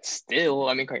threat still.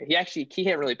 I mean, he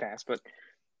can't really pass, but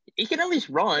he can at least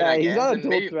run. Yeah, I he's guess. not a And dual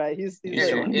maybe, threat. He's He's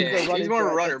a running. he's a running he's more of a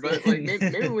threat. runner. That's But it.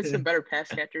 like maybe with some better pass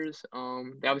catchers.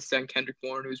 They obviously had Kendrick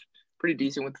Bourne, who's pretty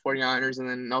decent with the 49ers, and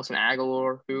then Nelson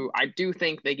Aguilar, who I do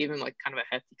think they gave him like kind of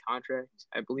a hefty contract.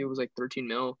 I believe it was like 13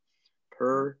 mil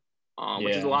per.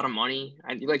 Which is a lot of money.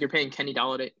 You're paying Kenny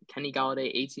Galladay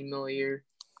 18 mil a year,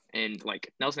 and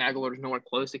like Nelson Aguilar is nowhere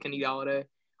close to Kenny Galladay.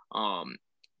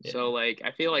 So like I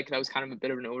feel like that was kind of a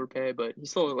bit of an overpay, but he's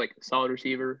still like a solid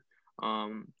receiver.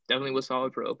 Definitely was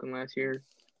solid for Oakland last year.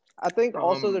 I think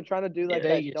also they're trying to do like that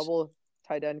Vegas. double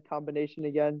tight end combination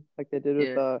again, like they did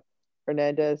with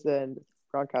Hernandez and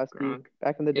Gronkowski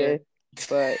back in the day.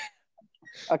 But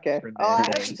okay, I have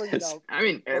to bring it up. I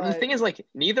mean, the But- thing is, like,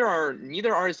 neither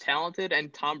are as talented,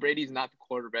 and Tom Brady's not the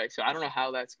quarterback, so I don't know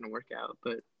how that's gonna work out.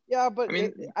 But yeah, but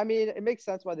I mean, it makes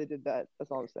sense why they did that. That's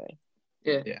all I'm saying.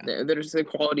 yeah. They're just a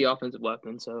quality offensive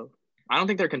weapon. So I don't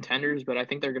think they're contenders, but I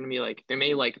think they're gonna be like they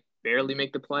may like barely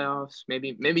make the playoffs,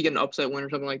 maybe get an upset win or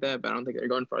something like that. But I don't think they're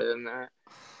going farther than that.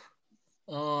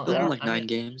 They'll win like 9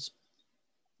 games.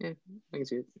 Yeah, I can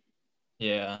see it.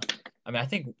 Yeah. I mean, I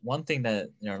think one thing that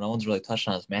no one's really touched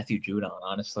on is Matthew Judon.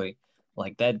 Honestly,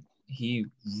 like that, he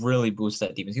really boosted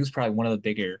that defense. He was probably one of the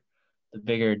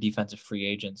bigger defensive free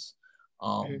agents,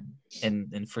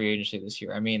 in free agency this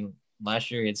year. I mean, last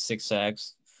year he had 6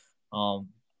 sacks.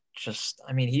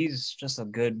 He's just a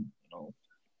good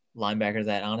linebacker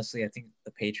that honestly I think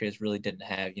the Patriots really didn't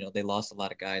have. They lost a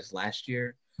lot of guys last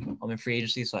year in free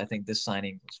agency, so I think this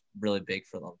signing was really big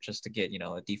for them just to get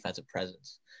a defensive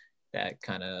presence. That it's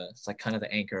kind of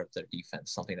the anchor of their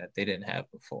defense, something that they didn't have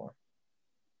before.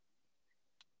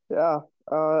 Yeah.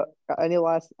 Any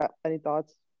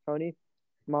thoughts, Tony?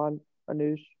 Aman,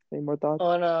 Anush, any more thoughts?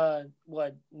 On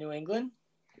what, New England?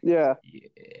 Yeah.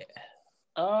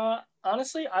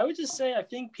 Honestly, I would just say I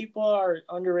think people are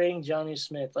underrating Jonnu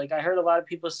Smith. Like I heard a lot of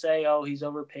people say, "Oh, he's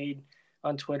overpaid"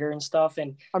 on Twitter and stuff,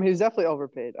 and I mean he's definitely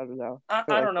overpaid. I don't know. I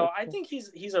don't know. I think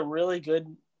he's a really good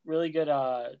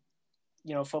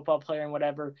football player and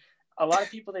whatever. A lot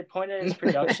of people, they point at his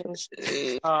productions.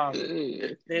 They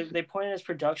point at his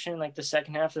production like the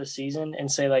second half of the season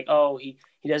and say like, oh, he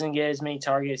doesn't get as many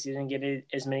targets, he doesn't get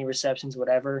as many receptions,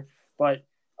 whatever. But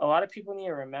a lot of people need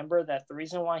to remember that the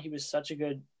reason why he was such a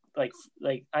good like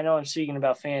I know I'm speaking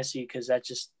about fantasy because that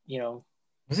just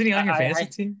wasn't he on your fantasy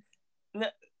team? No,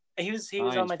 he was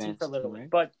on my team for a little bit,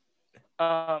 but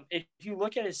if you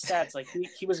look at his stats, like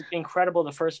he was incredible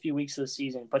the first few weeks of the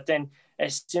season, but then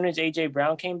as soon as AJ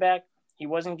Brown came back, he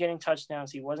wasn't getting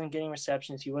touchdowns, he wasn't getting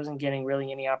receptions, he wasn't getting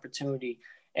really any opportunity.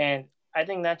 And I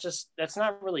think that's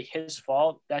not really his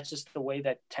fault. That's just the way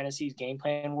that Tennessee's game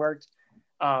plan worked.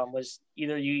 Was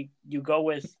either you go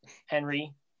with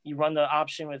Henry, you run the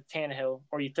option with Tannehill,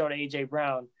 or you throw to AJ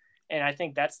Brown. And I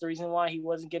think that's the reason why he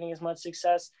wasn't getting as much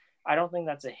success. I don't think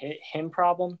that's a him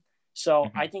problem.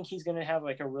 So I think he's going to have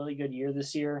like a really good year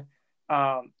this year.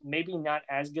 Maybe not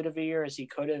as good of a year as he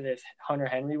could have if Hunter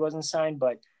Henry wasn't signed,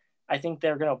 but I think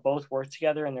they're going to both work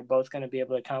together and they're both going to be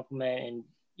able to complement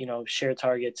and, share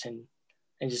targets and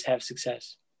just have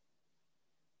success.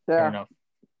 Yeah. Fair enough.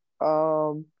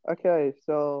 Okay,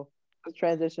 so let's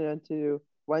transition into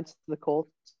Wentz to the Colts.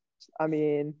 I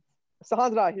mean,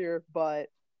 Sahan's not here, but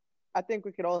I think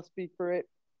we could all speak for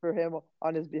him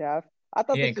on his behalf. I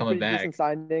thought this was a pretty decent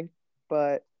signing,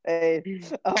 but hey,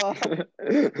 I thought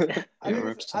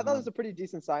it was a pretty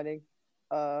decent signing,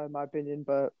 in my opinion.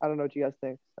 But I don't know what you guys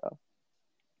think. So.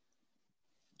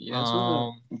 Yeah, this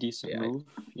was a decent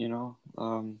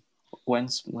move.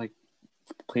 Wentz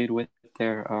played with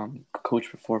their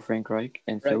coach before Frank Reich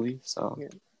in Philly, so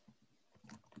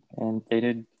and they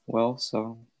did well.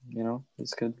 So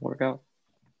this could work out.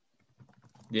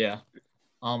 Yeah,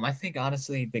 I think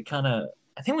honestly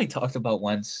I think we talked about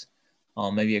Wentz,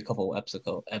 maybe a couple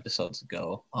episodes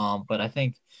ago. But I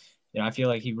think, I feel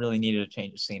like he really needed a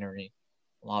change of scenery.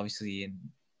 Well, obviously in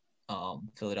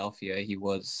Philadelphia, he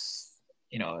was,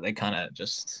 they kind of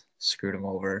just screwed him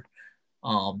over.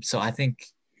 So I think,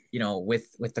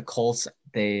 with the Colts,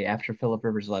 after Phillip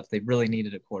Rivers left, they really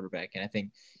needed a quarterback, and I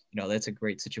think, that's a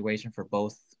great situation for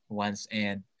both Wentz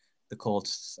and the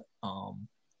Colts.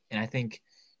 And I think,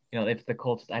 if the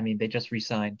Colts, I mean, they just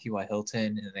re-signed T.Y.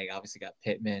 Hilton, and they obviously got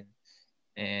Pittman,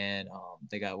 and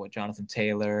they got Jonathan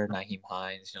Taylor, Nyheim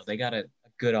Hines. They got a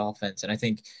good offense, and I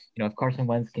think, if Carson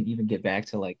Wentz can even get back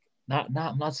to I'm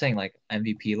not saying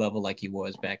MVP level like he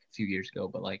was back a few years ago,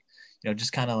 but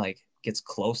just kind of gets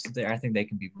close to there, I think they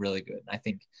can be really good. I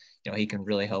think, he can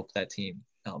really help that team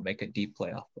make a deep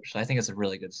playoff push. So I think it's a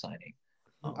really good signing.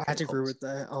 I have to agree with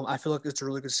that. I feel like it's a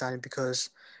really good signing because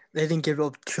they didn't give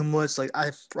up too much.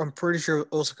 I'm pretty sure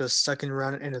it was a second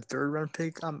round and a third round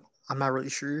pick. I'm not really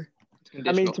sure.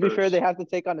 I mean, to be fair, they have to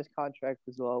take on his contract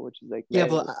as well, which is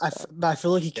but I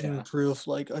feel like he can improve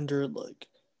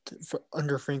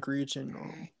under Frank Reich and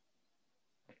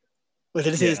wait,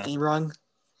 did I say his name wrong?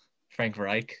 Frank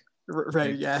Reich.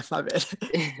 Right, yeah, my bad.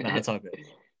 No, it's all good.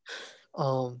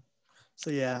 So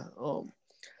yeah,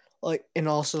 and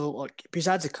also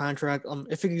besides the contract,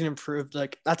 if he can improve,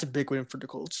 that's a big win for the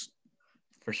Colts.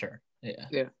 For sure. Yeah.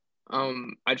 Yeah.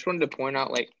 I just wanted to point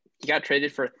out he got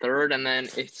traded for a third, and then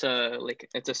it's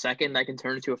a second that can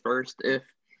turn into a first if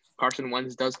Carson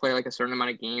Wentz does play a certain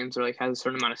amount of games or has a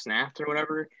certain amount of snaps or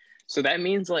whatever. So that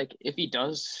means if he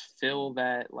does fill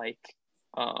that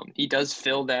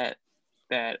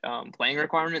playing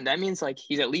requirement, that means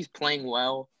he's at least playing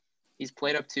well. He's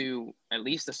played up to at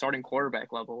least the starting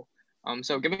quarterback level.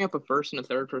 So giving up a first and a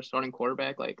third for a starting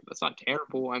quarterback, that's not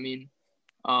terrible. I mean,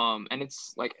 and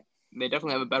it's they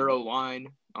definitely have a better O-line,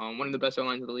 one of the best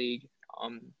O-lines of the league,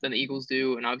 than the Eagles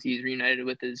do. And obviously he's reunited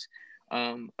with his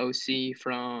OC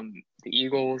from the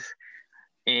Eagles.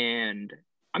 And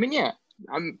I mean, yeah,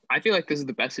 I feel like this is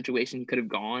the best situation he could have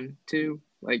gone to.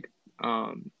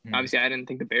 Obviously I didn't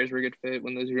think the Bears were a good fit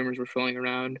when those rumors were flowing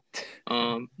around.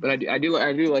 But I do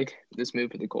like this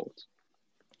move for the Colts.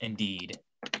 Indeed.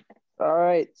 All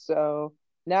right, so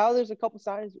now there's a couple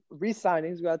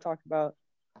re-signings we got to talk about,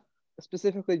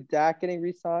 specifically Dak getting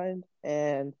re-signed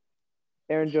and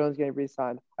Aaron Jones getting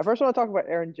re-signed. I first want to talk about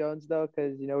Aaron Jones though,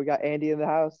 because we got Andy in the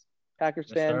house,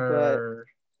 Packers fan, but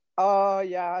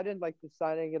I didn't like the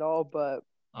signing at all, but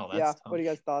tough. What are you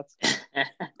guys' thoughts?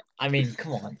 I mean,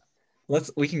 come on,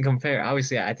 we can compare.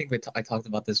 Obviously, I think I talked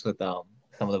about this with some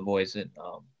of the boys in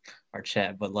our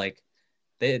chat, but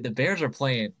the Bears are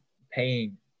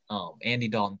paying Andy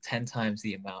Dalton 10 times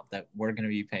the amount that we're going to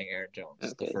be paying Aaron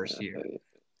Jones the first year.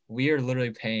 We are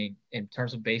literally paying, in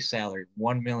terms of base salary,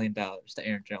 $1 million to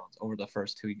Aaron Jones over the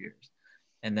first 2 years.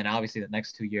 And then obviously the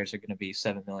next 2 years are going to be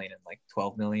 $7 million and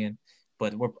 $12 million.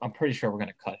 But I'm pretty sure we're going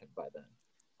to cut him by then.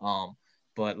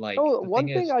 But like, one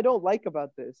thing I don't like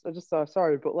about this, I just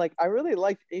sorry, but like I really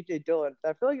liked AJ Dillon.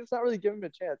 I feel like it's not really giving him a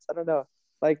chance. I don't know.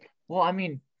 Like, well, I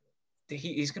mean,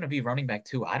 he's going to be running back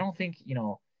too. I don't think,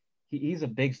 he's a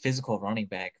big physical running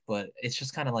back, but it's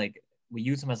just kind of like we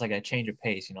use him as like a change of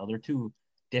pace. They're two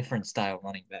different style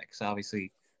running backs.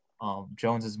 Obviously,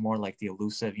 Jones is more like the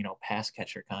elusive, pass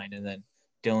catcher kind, and then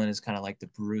Dillon is kind of like the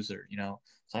bruiser, So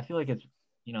I feel like it's,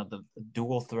 the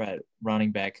dual threat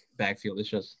running backfield is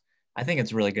just, I think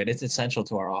it's really good. It's essential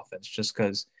to our offense just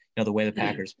because, the way the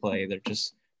Packers play, they're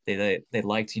just, they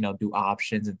like to, do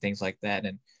options and things like that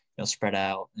and, spread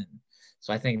out. And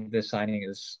so I think this signing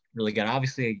is really good.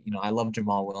 Obviously, I love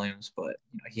Jamal Williams, but,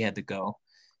 he had to go.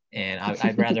 And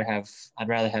I'd rather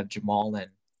have Jamal than,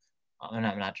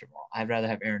 not Jamal. I'd rather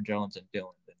have Aaron Jones and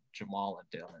Dillon than Jamal and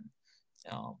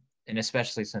Dillon. And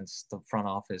especially since the front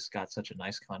office got such a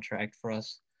nice contract for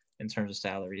us in terms of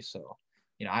salary. So,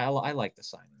 I like the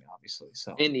signing, obviously.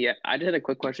 So. And yeah, I just had a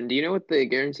quick question. Do you know what the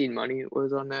guaranteed money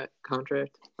was on that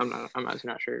contract? I'm actually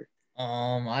not sure.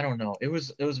 I don't know. It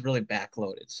was really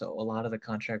backloaded. So a lot of the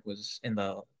contract was in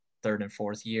the third and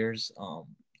fourth years.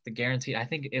 The guarantee, I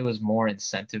think it was more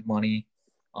incentive money.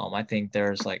 I think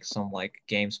there's like some like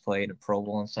games played and Pro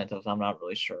Bowl incentives. I'm not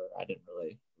really sure. I didn't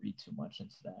really read too much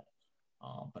into that.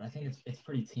 But I think it's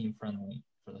pretty team friendly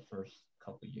for the first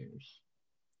couple of years,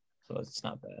 so it's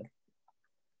not bad.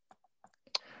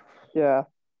 Yeah.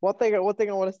 One thing I want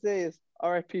to say is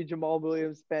RIP Jamal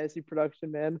Williams fantasy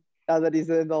production, man. Now that he's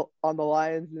on the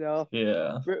Lions,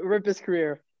 Yeah. Rip his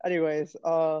career. Anyways,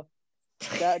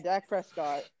 Dak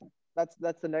Prescott. That's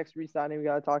the next re-signing we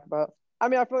gotta talk about. I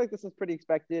mean, I feel like this is pretty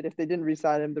expected. If they didn't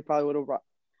re-sign him, there probably would have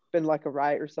been like a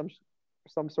riot or some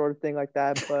sort of thing like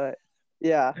that. But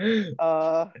yeah.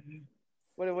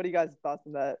 What are you guys' thoughts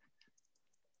on that?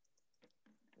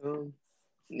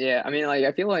 Yeah, I mean, like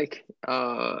I feel like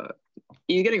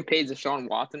he's getting paid Deshaun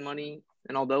Watson money,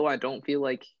 and although I don't feel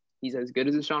like he's as good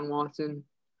as Deshaun Watson,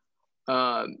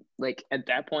 like at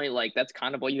that point, like that's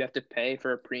kind of what you have to pay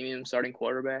for a premium starting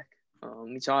quarterback.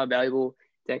 We saw how valuable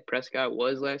Dak Prescott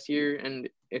was last year, and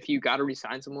if you got to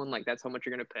resign someone, like that's how much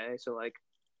you're gonna pay. So like,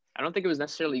 I don't think it was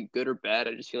necessarily good or bad.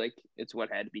 I just feel like it's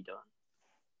what had to be done.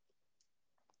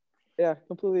 Yeah,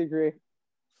 completely agree.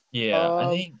 Yeah, I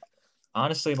think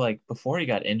honestly, like before he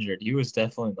got injured, he was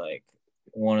definitely like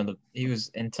he was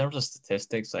in terms of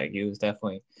statistics, like he was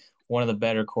definitely one of the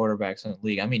better quarterbacks in the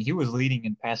league. I mean, he was leading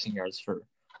in passing yards for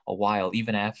a while,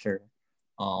 even after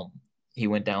he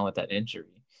went down with that injury.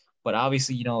 But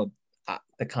obviously,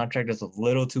 the contract is a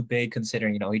little too big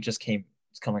considering, he just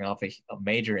coming off a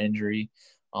major injury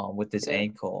with his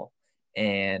ankle.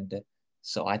 And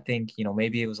so I think,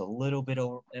 maybe it was a little bit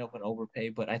of an overpay,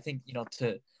 but I think,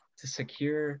 to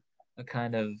secure a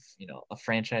kind of, a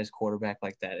franchise quarterback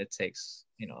like that, it takes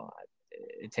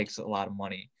a lot of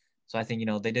money. So I think,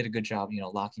 they did a good job,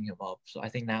 locking him up. So I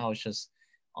think now it's just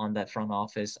on that front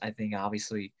office. I think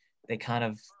obviously they kind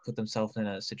of put themselves in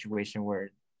a situation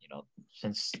where,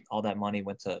 since all that money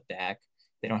went to Dak,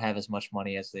 they don't have as much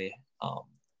money as they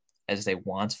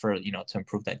want for, to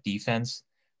improve that defense,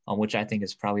 which I think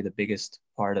is probably the biggest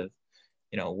part of,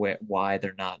 why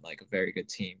they're not like a very good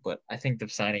team. But I think the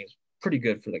signing is pretty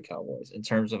good for the Cowboys in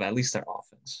terms of at least their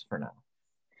offense for now.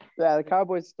 Yeah, the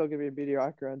Cowboys still going to be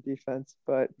mediocre on defense,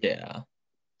 but yeah.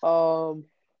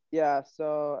 Yeah.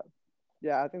 So,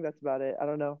 yeah, I think that's about it. I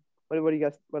don't know. What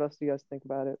else do you guys think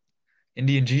about it?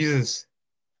 Indian Jesus.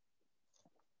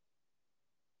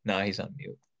 No, he's on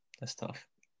mute. That's tough.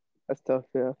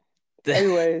 Yeah.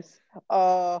 Anyways,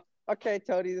 okay,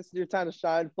 Tony, this is your time to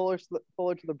shine. Fuller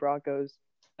to the Broncos.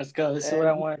 Let's go. This is what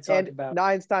I want to talk about.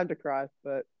 Nayan's time to cry,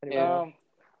 but anyway.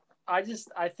 I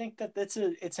think that it's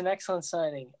an excellent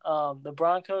signing. The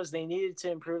Broncos, they needed to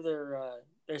improve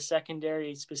their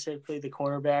secondary, specifically the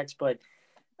cornerbacks, but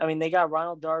I mean, they got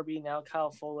Ronald Darby, now Kyle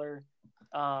Fuller.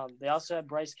 They also had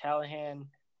Bryce Callahan.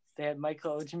 They had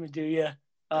Michael Ojemudia.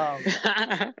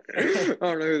 I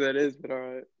don't know who that is, but all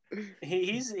right.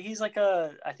 He's like I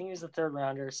think he was a third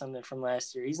rounder or something from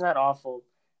last year. He's not awful.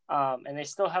 And they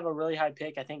still have a really high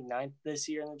pick, I think 9th this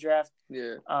year in the draft.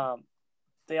 Yeah.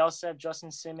 They also have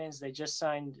Justin Simmons. They just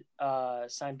signed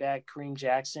back Kareem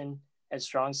Jackson at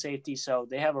strong safety, so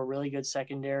they have a really good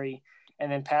secondary.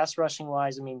 And then pass rushing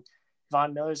wise, I mean,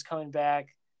 Von Miller's coming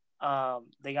back.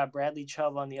 They got Bradley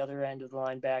Chubb on the other end of the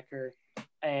linebacker,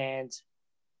 and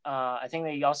I think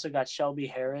they also got Shelby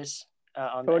Harris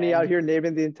on Tony the end. Out here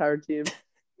naming the entire team.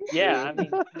 Yeah, I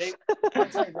mean, their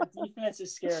defense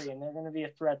is scary, and they're going to be a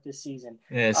threat this season.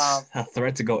 Yes, a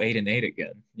threat to go 8-8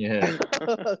 again. Yeah,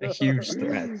 a huge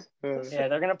threat. Yeah,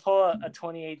 they're going to pull a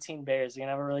 2018 Bears. They're going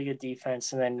to have a really good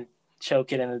defense, and then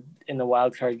choke it in the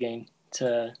wild card game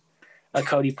to a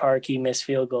Cody Parkey missed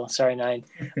field goal. Sorry, Nayan.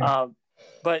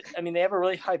 But I mean, they have a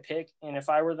really high pick, and if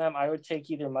I were them, I would take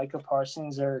either Micah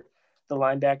Parsons or the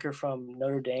linebacker from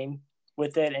Notre Dame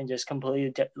with it, and just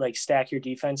completely stack your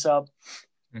defense up.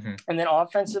 Mm-hmm. And then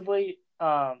offensively,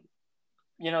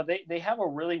 they have a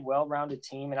really well-rounded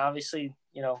team, and obviously,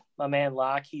 my man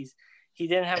Locke, he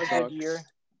didn't have a good year,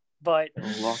 but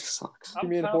Locke sucks. I'm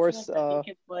confident that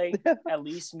he can play at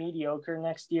least mediocre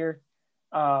next year.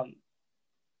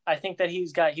 I think that he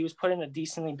was put in a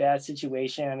decently bad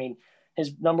situation. I mean,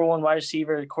 his number one wide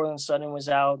receiver, Cortland Sutton, was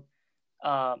out.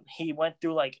 He went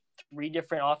through 3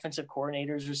 different offensive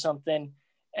coordinators or something.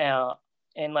 And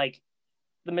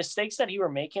the mistakes that he were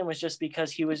making was just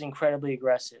because he was incredibly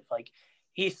aggressive.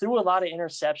 He threw a lot of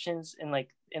interceptions in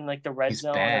the red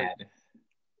zone. Bad.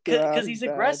 Because he's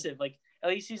aggressive. At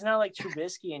least he's not like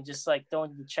Trubisky and just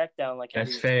throwing the check down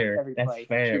That's fair. every play.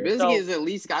 Trubisky has at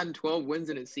least gotten 12 wins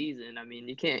in a season. I mean,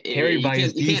 you can't carried by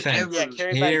his defense.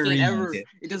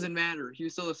 It doesn't matter. He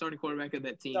was still the starting quarterback of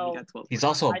that team. So, he got 12. He's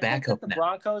also a backup now. The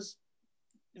Broncos,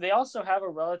 they also have a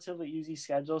relatively easy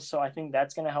schedule, so I think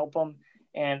that's going to help them.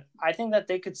 And I think that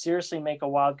they could seriously make a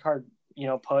wild card,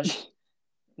 push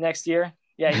next year.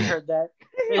 Yeah, you heard that.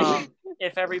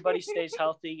 If everybody stays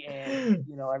healthy and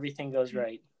everything goes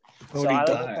right.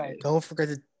 Don't forget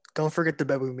the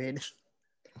bet we made.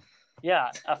 Yeah,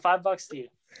 $5 to you.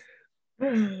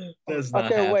 That's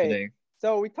not happening. Wait.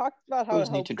 So we talked about how it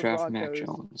helps need to the draft Broncos, Mac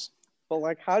Jones.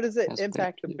 But how does it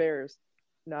impact the Bears?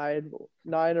 Nayan,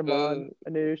 Aman,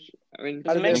 Anush. I mean,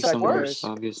 does it make them worse?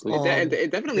 Obviously,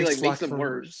 it definitely makes them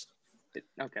worse.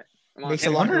 Okay. Makes a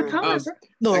locker room.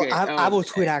 No, okay, I will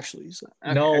tweet actually. So.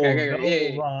 No. Okay.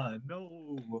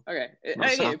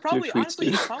 It probably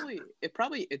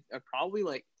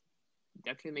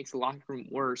definitely makes the locker room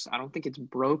worse. I don't think it's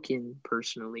broken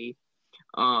personally.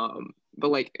 But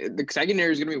the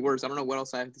secondary is gonna be worse. I don't know what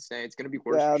else I have to say. It's gonna be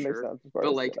worse for sure.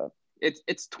 But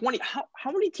it's 20.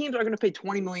 How many teams are gonna pay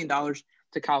 $20 million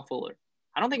to Kyle Fuller?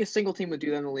 I don't think a single team would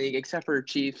do that in the league except for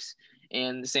Chiefs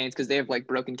and the Saints because they have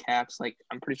broken caps.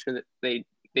 I'm pretty sure that they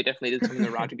definitely did something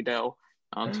to Roger Goodell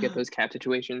to get those cap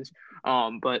situations.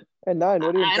 But and Nayan,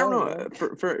 what are you I don't know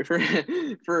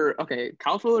okay,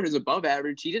 Kyle Fuller is above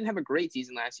average. He didn't have a great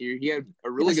season last year. He had a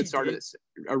really good start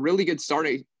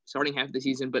starting half of the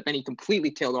season, but then he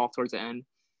completely tailed off towards the end.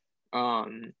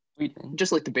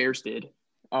 Just like the Bears did.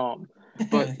 But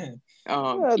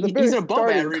he's an above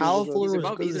average.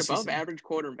 He's an above average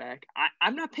quarterback.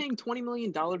 I'm not paying $20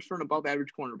 million for an above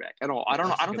average cornerback at all. I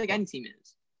don't think any team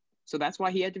is. So that's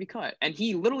why he had to be cut. And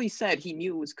he literally said he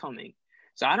knew it was coming.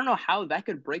 So I don't know how that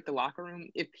could break the locker room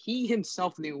if he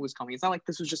himself knew it was coming. It's not like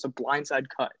this was just a blindside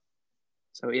cut.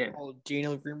 So yeah. Oh,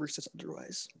 Daniel Greenberg says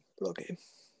otherwise. But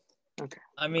okay.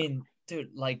 I mean, dude,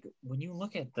 when you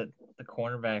look at the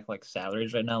cornerback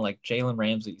salaries right now, Jalen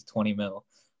Ramsey's 20 mil,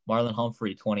 Marlon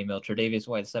Humphrey 20 mil, Tre'Davious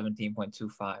White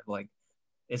 17.25.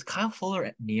 Is Kyle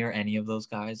Fuller near any of those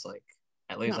guys?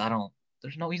 At least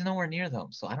no. He's nowhere near them.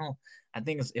 So I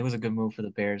think it was a good move for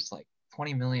the Bears.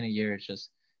 $20 million a year. It's just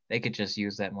they could just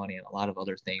use that money on a lot of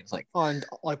other things on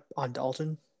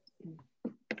Dalton.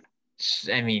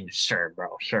 I mean, sure,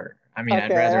 bro, sure. I mean,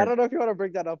 okay, I don't know if you want to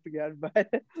bring that up again,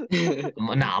 but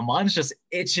Aman's just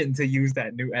itching to use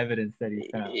that new evidence that he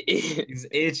found. He's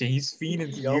itching. He's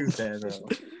fiending to use that, bro.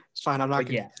 It's fine. I'm not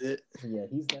gonna use it. Yeah,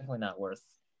 he's definitely not worth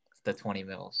the 20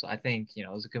 mil. So I think it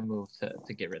was a good move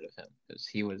to get rid of him because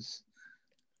he was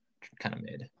kind of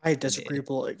mid. I disagree,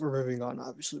 but we're moving on,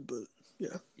 obviously. But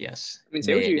yeah. Yes. I mean,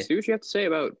 say what you have to say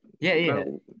about about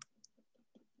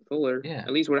Fuller. Yeah.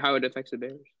 At least how it affects the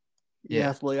Bears.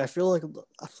 Yeah, I feel like.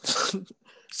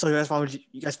 So you guys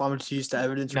want me to use the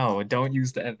evidence? No, don't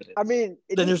use the evidence. I mean,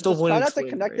 then there's no point. Try not to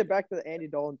connect it back to the Andy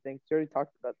Dalton thing. You already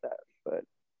talked about that, but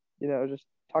just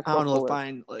talk about. I don't know.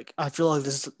 Fine. I feel like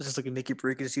this is a make or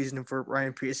break of the season for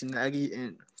Ryan Pace and Nagy,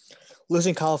 and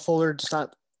losing Kyle Fuller just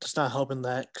not helping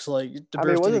that because the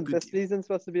Bears wasn't this season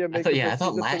supposed to be a make? I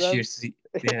thought last year's.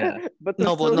 Yeah. But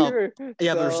no.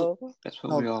 Yeah, so... that's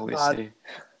what we always say.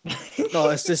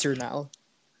 No, it's this year now.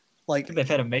 They've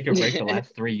had a make or break the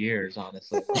last 3 years,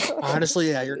 honestly. Honestly,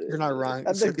 yeah, you're not wrong.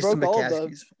 It's the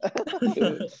McCaskies.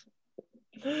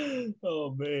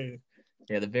 Oh man.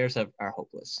 Yeah, the Bears are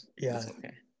hopeless. Yeah.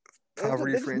 Okay.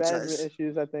 Poverty franchise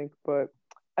issues, I think. But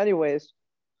anyways,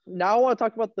 now I want to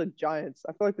talk about the Giants.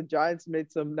 I feel like the Giants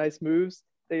made some nice moves.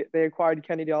 They acquired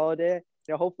Kenny Golladay.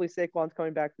 Hopefully Saquon's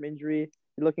coming back from injury.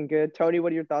 You're looking good. Tony,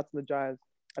 what are your thoughts on the Giants?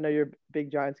 I know you're a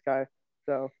big Giants guy,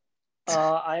 so.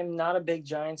 I'm not a big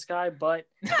Giants guy, but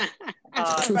you're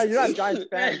not a Giants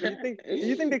fan. But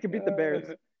you think they could beat the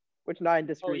Bears? which Nayan Oh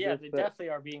disagrees yeah, with. they but definitely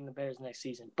are beating the Bears next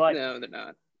season. But No, they're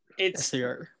not. Yes, it's they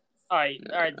are. all right.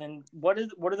 All right, then what do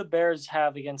the Bears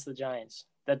have against the Giants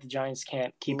that the Giants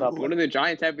can't keep up What with? do the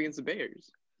Giants have against the Bears?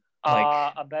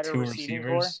 Like A better two receiving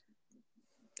core. receivers.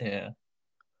 Yeah.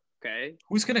 Okay.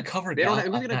 Who's gonna cover? They don't have,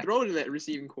 Gal- who's going to not- throw to that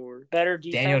receiving core? Better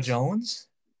defense. Daniel Jones.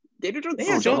 Daniel Jones.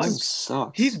 Daniel Oh, Jones Dimes is-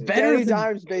 sucks. He's better Danny than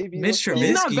Dimes, baby. let's Mr. go.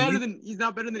 He's not Trubisky. better than. He's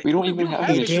not better than. We don't even have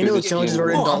Hey, Daniel Trubisky Jones is anymore.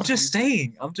 already No, done.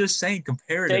 I'm just saying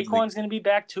comparatively. Saquon's going to be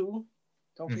back too.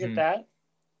 Don't forget Mhm. that.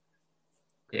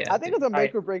 Yeah. I think it's a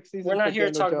make or break season. We're not for here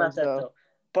to Daniel talk about Jones, that though.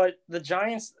 But the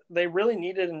Giants, they really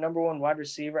needed a number one wide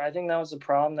receiver. I think that was the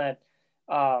problem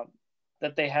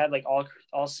that they had like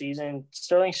all season.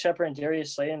 Sterling Shepard and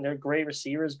Darius Slayton, they're great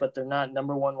receivers, but they're not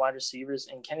number one wide receivers.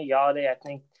 And Kenny Galladay, I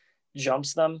think,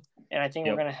 jumps them. And I think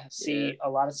we're going to see a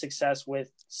lot of success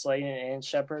with Slayton and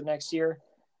Shepard next year.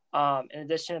 In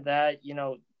addition to that,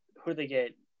 who do they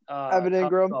get? Evan Kyle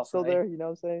Ingram Rudolph, still right? there. You know what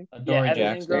I'm saying? Adoree Evan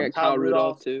Jackson. Ingram. Yeah, Kyle Kyle Rudolph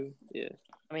Rudolph. too. Yeah.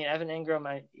 I mean, Evan Ingram,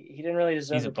 he didn't really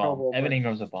deserve He's a the Pro bomb. Bowl. Evan but-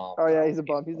 Ingram's a bomb. Oh yeah, he's a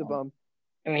bum. He's a bum.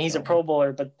 I mean, he's a Pro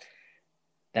Bowler, but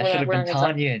That We're should have not- been we're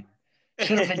not Tanyan.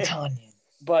 Should have been Tanyan.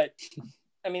 But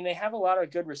I mean, they have a lot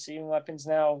of good receiving weapons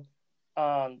now.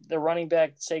 The running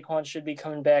back Saquon should be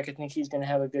coming back. I think he's going to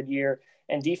have a good year.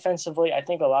 And defensively, I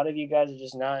think a lot of you guys are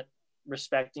just not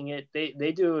respecting it.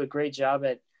 They do a great job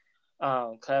at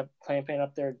clamping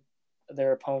up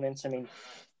their opponents. I mean,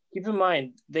 keep in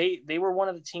mind they were one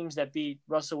of the teams that beat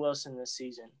Russell Wilson this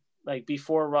season. Like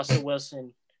before Russell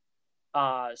Wilson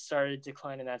started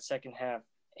declining that second half,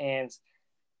 and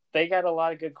they got a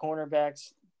lot of good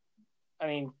cornerbacks. I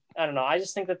mean, I don't know. I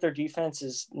just think that their defense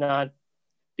is not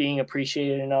being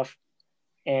appreciated enough,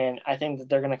 and I think that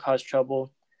they're going to cause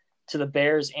trouble to the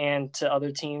Bears and to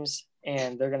other teams,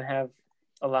 and they're going to have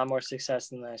a lot more success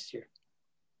than last year.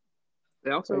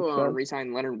 They also Makes sense.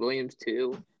 re-signed Leonard Williams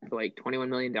too for like $21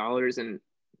 million, and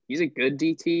he's a good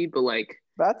DT, but like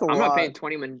That's a I'm lot. not paying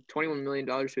 $21 million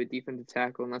to a defensive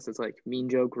tackle unless it's like Mean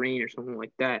Joe Green or something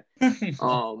like that.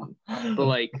 But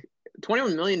like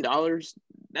 $21 million,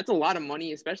 that's a lot of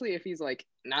money, especially if he's like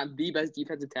not the best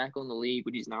defensive tackle in the league,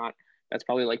 which he's not. That's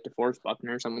probably like DeForest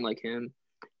Buckner or someone like him.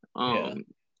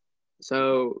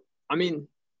 So I mean,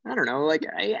 I don't know. Like,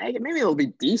 I maybe it'll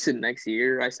be decent next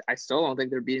year. I still don't think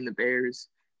they're beating the Bears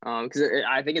because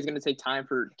I think it's going to take time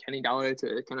for Kenny Galladay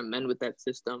to kind of mend with that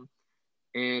system,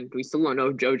 and we still don't know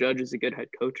if Joe Judge is a good head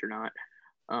coach or not.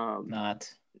 Not.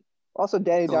 Also,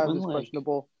 Danny They'll Dimes win, is like-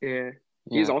 questionable. Yeah,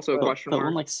 he's also a but- question They'll mark.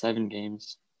 win like 7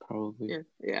 games, probably.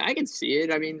 Yeah, I can see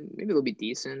it. I mean, maybe they'll be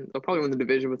decent. They'll probably win the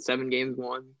division with 7 games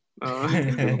won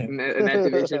in that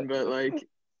division, but like.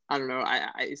 I don't know.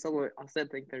 I still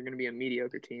think they're going to be a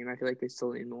mediocre team. I feel like they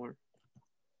still need more.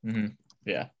 Mm-hmm.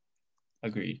 Yeah,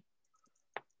 agreed.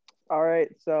 All right.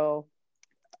 So,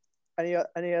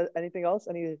 anything else?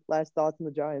 Any last thoughts on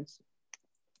the Giants?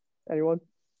 Anyone?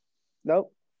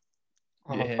 Nope.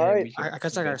 Yeah, all right. we should- I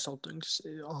guess I got something to say.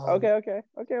 Okay,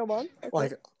 Aman. Okay.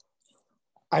 Like,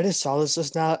 I just saw this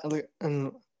just now,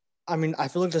 and I mean, I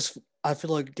feel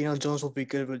like Daniel Jones will be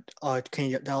good with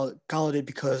Kenny Galladay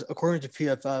because according to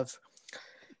PFF,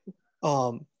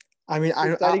 I mean,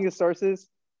 Citing his sources.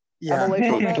 yeah, MLA Bro,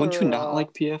 format don't you or, not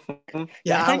like PFF?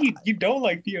 yeah, I thought you don't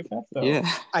like PFF though.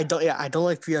 Yeah. I don't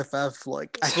like PFF.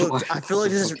 Like, I feel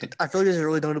like this is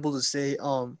really notable to say.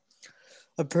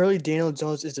 Apparently Daniel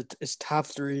Jones is top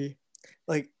 3,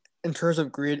 like in terms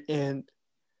of grid and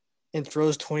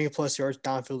throws 20+ yards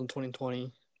downfield in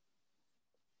 2020.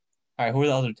 All right, who are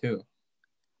the other two?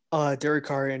 Derek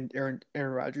Carr and Aaron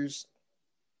Rodgers.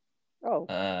 Oh.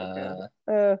 Uh,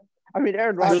 I mean,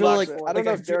 Aaron I Rodgers. feel like I don't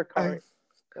know if Derek Carr.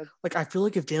 I feel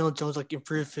like if Daniel Jones like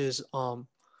improve his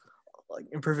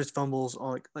fumbles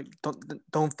on like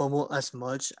don't fumble as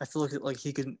much, I feel like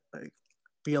he could like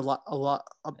be a lot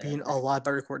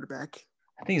better quarterback.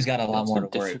 I think he's got a lot That's more a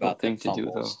to worry difficult about than thing to do,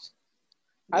 fumbles.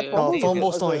 I Yeah. fumbled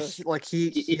Fumbles as no,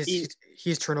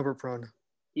 he's turnover prone.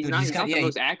 He's Dude, not, he's he's got- not yeah, the he-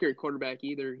 most accurate quarterback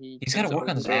either. He's got to work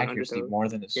on his accuracy more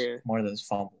than his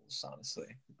fumbles. Honestly,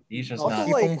 he's just Also, not.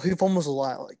 like- He fumbles a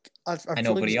lot. Like I I know,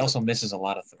 feel like but he he's- also misses a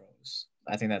lot of throws.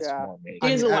 I think that's Yeah. more major.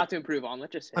 He has I a mean, lot to improve on.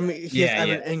 Let's just say. I mean, he Yeah, has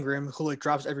Evan yeah. Ingram who like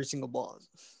drops every single ball.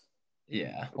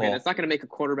 Yeah. okay, Well, that's not going to make a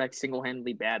quarterback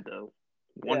single-handedly bad though.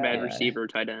 One bad Yeah. receiver,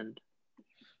 tight end.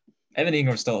 Evan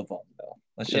Ingram's still a bum though.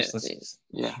 Let's Yeah, just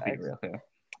yeah. be real here.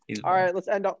 He's a All bum. right, let's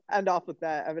end off with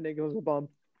that. Evan Ingram's a bum.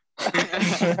 All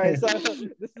right, so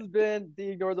this has been the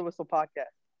Ignore the Whistle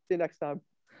podcast. See you next time.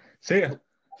 See ya.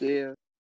 Yeah.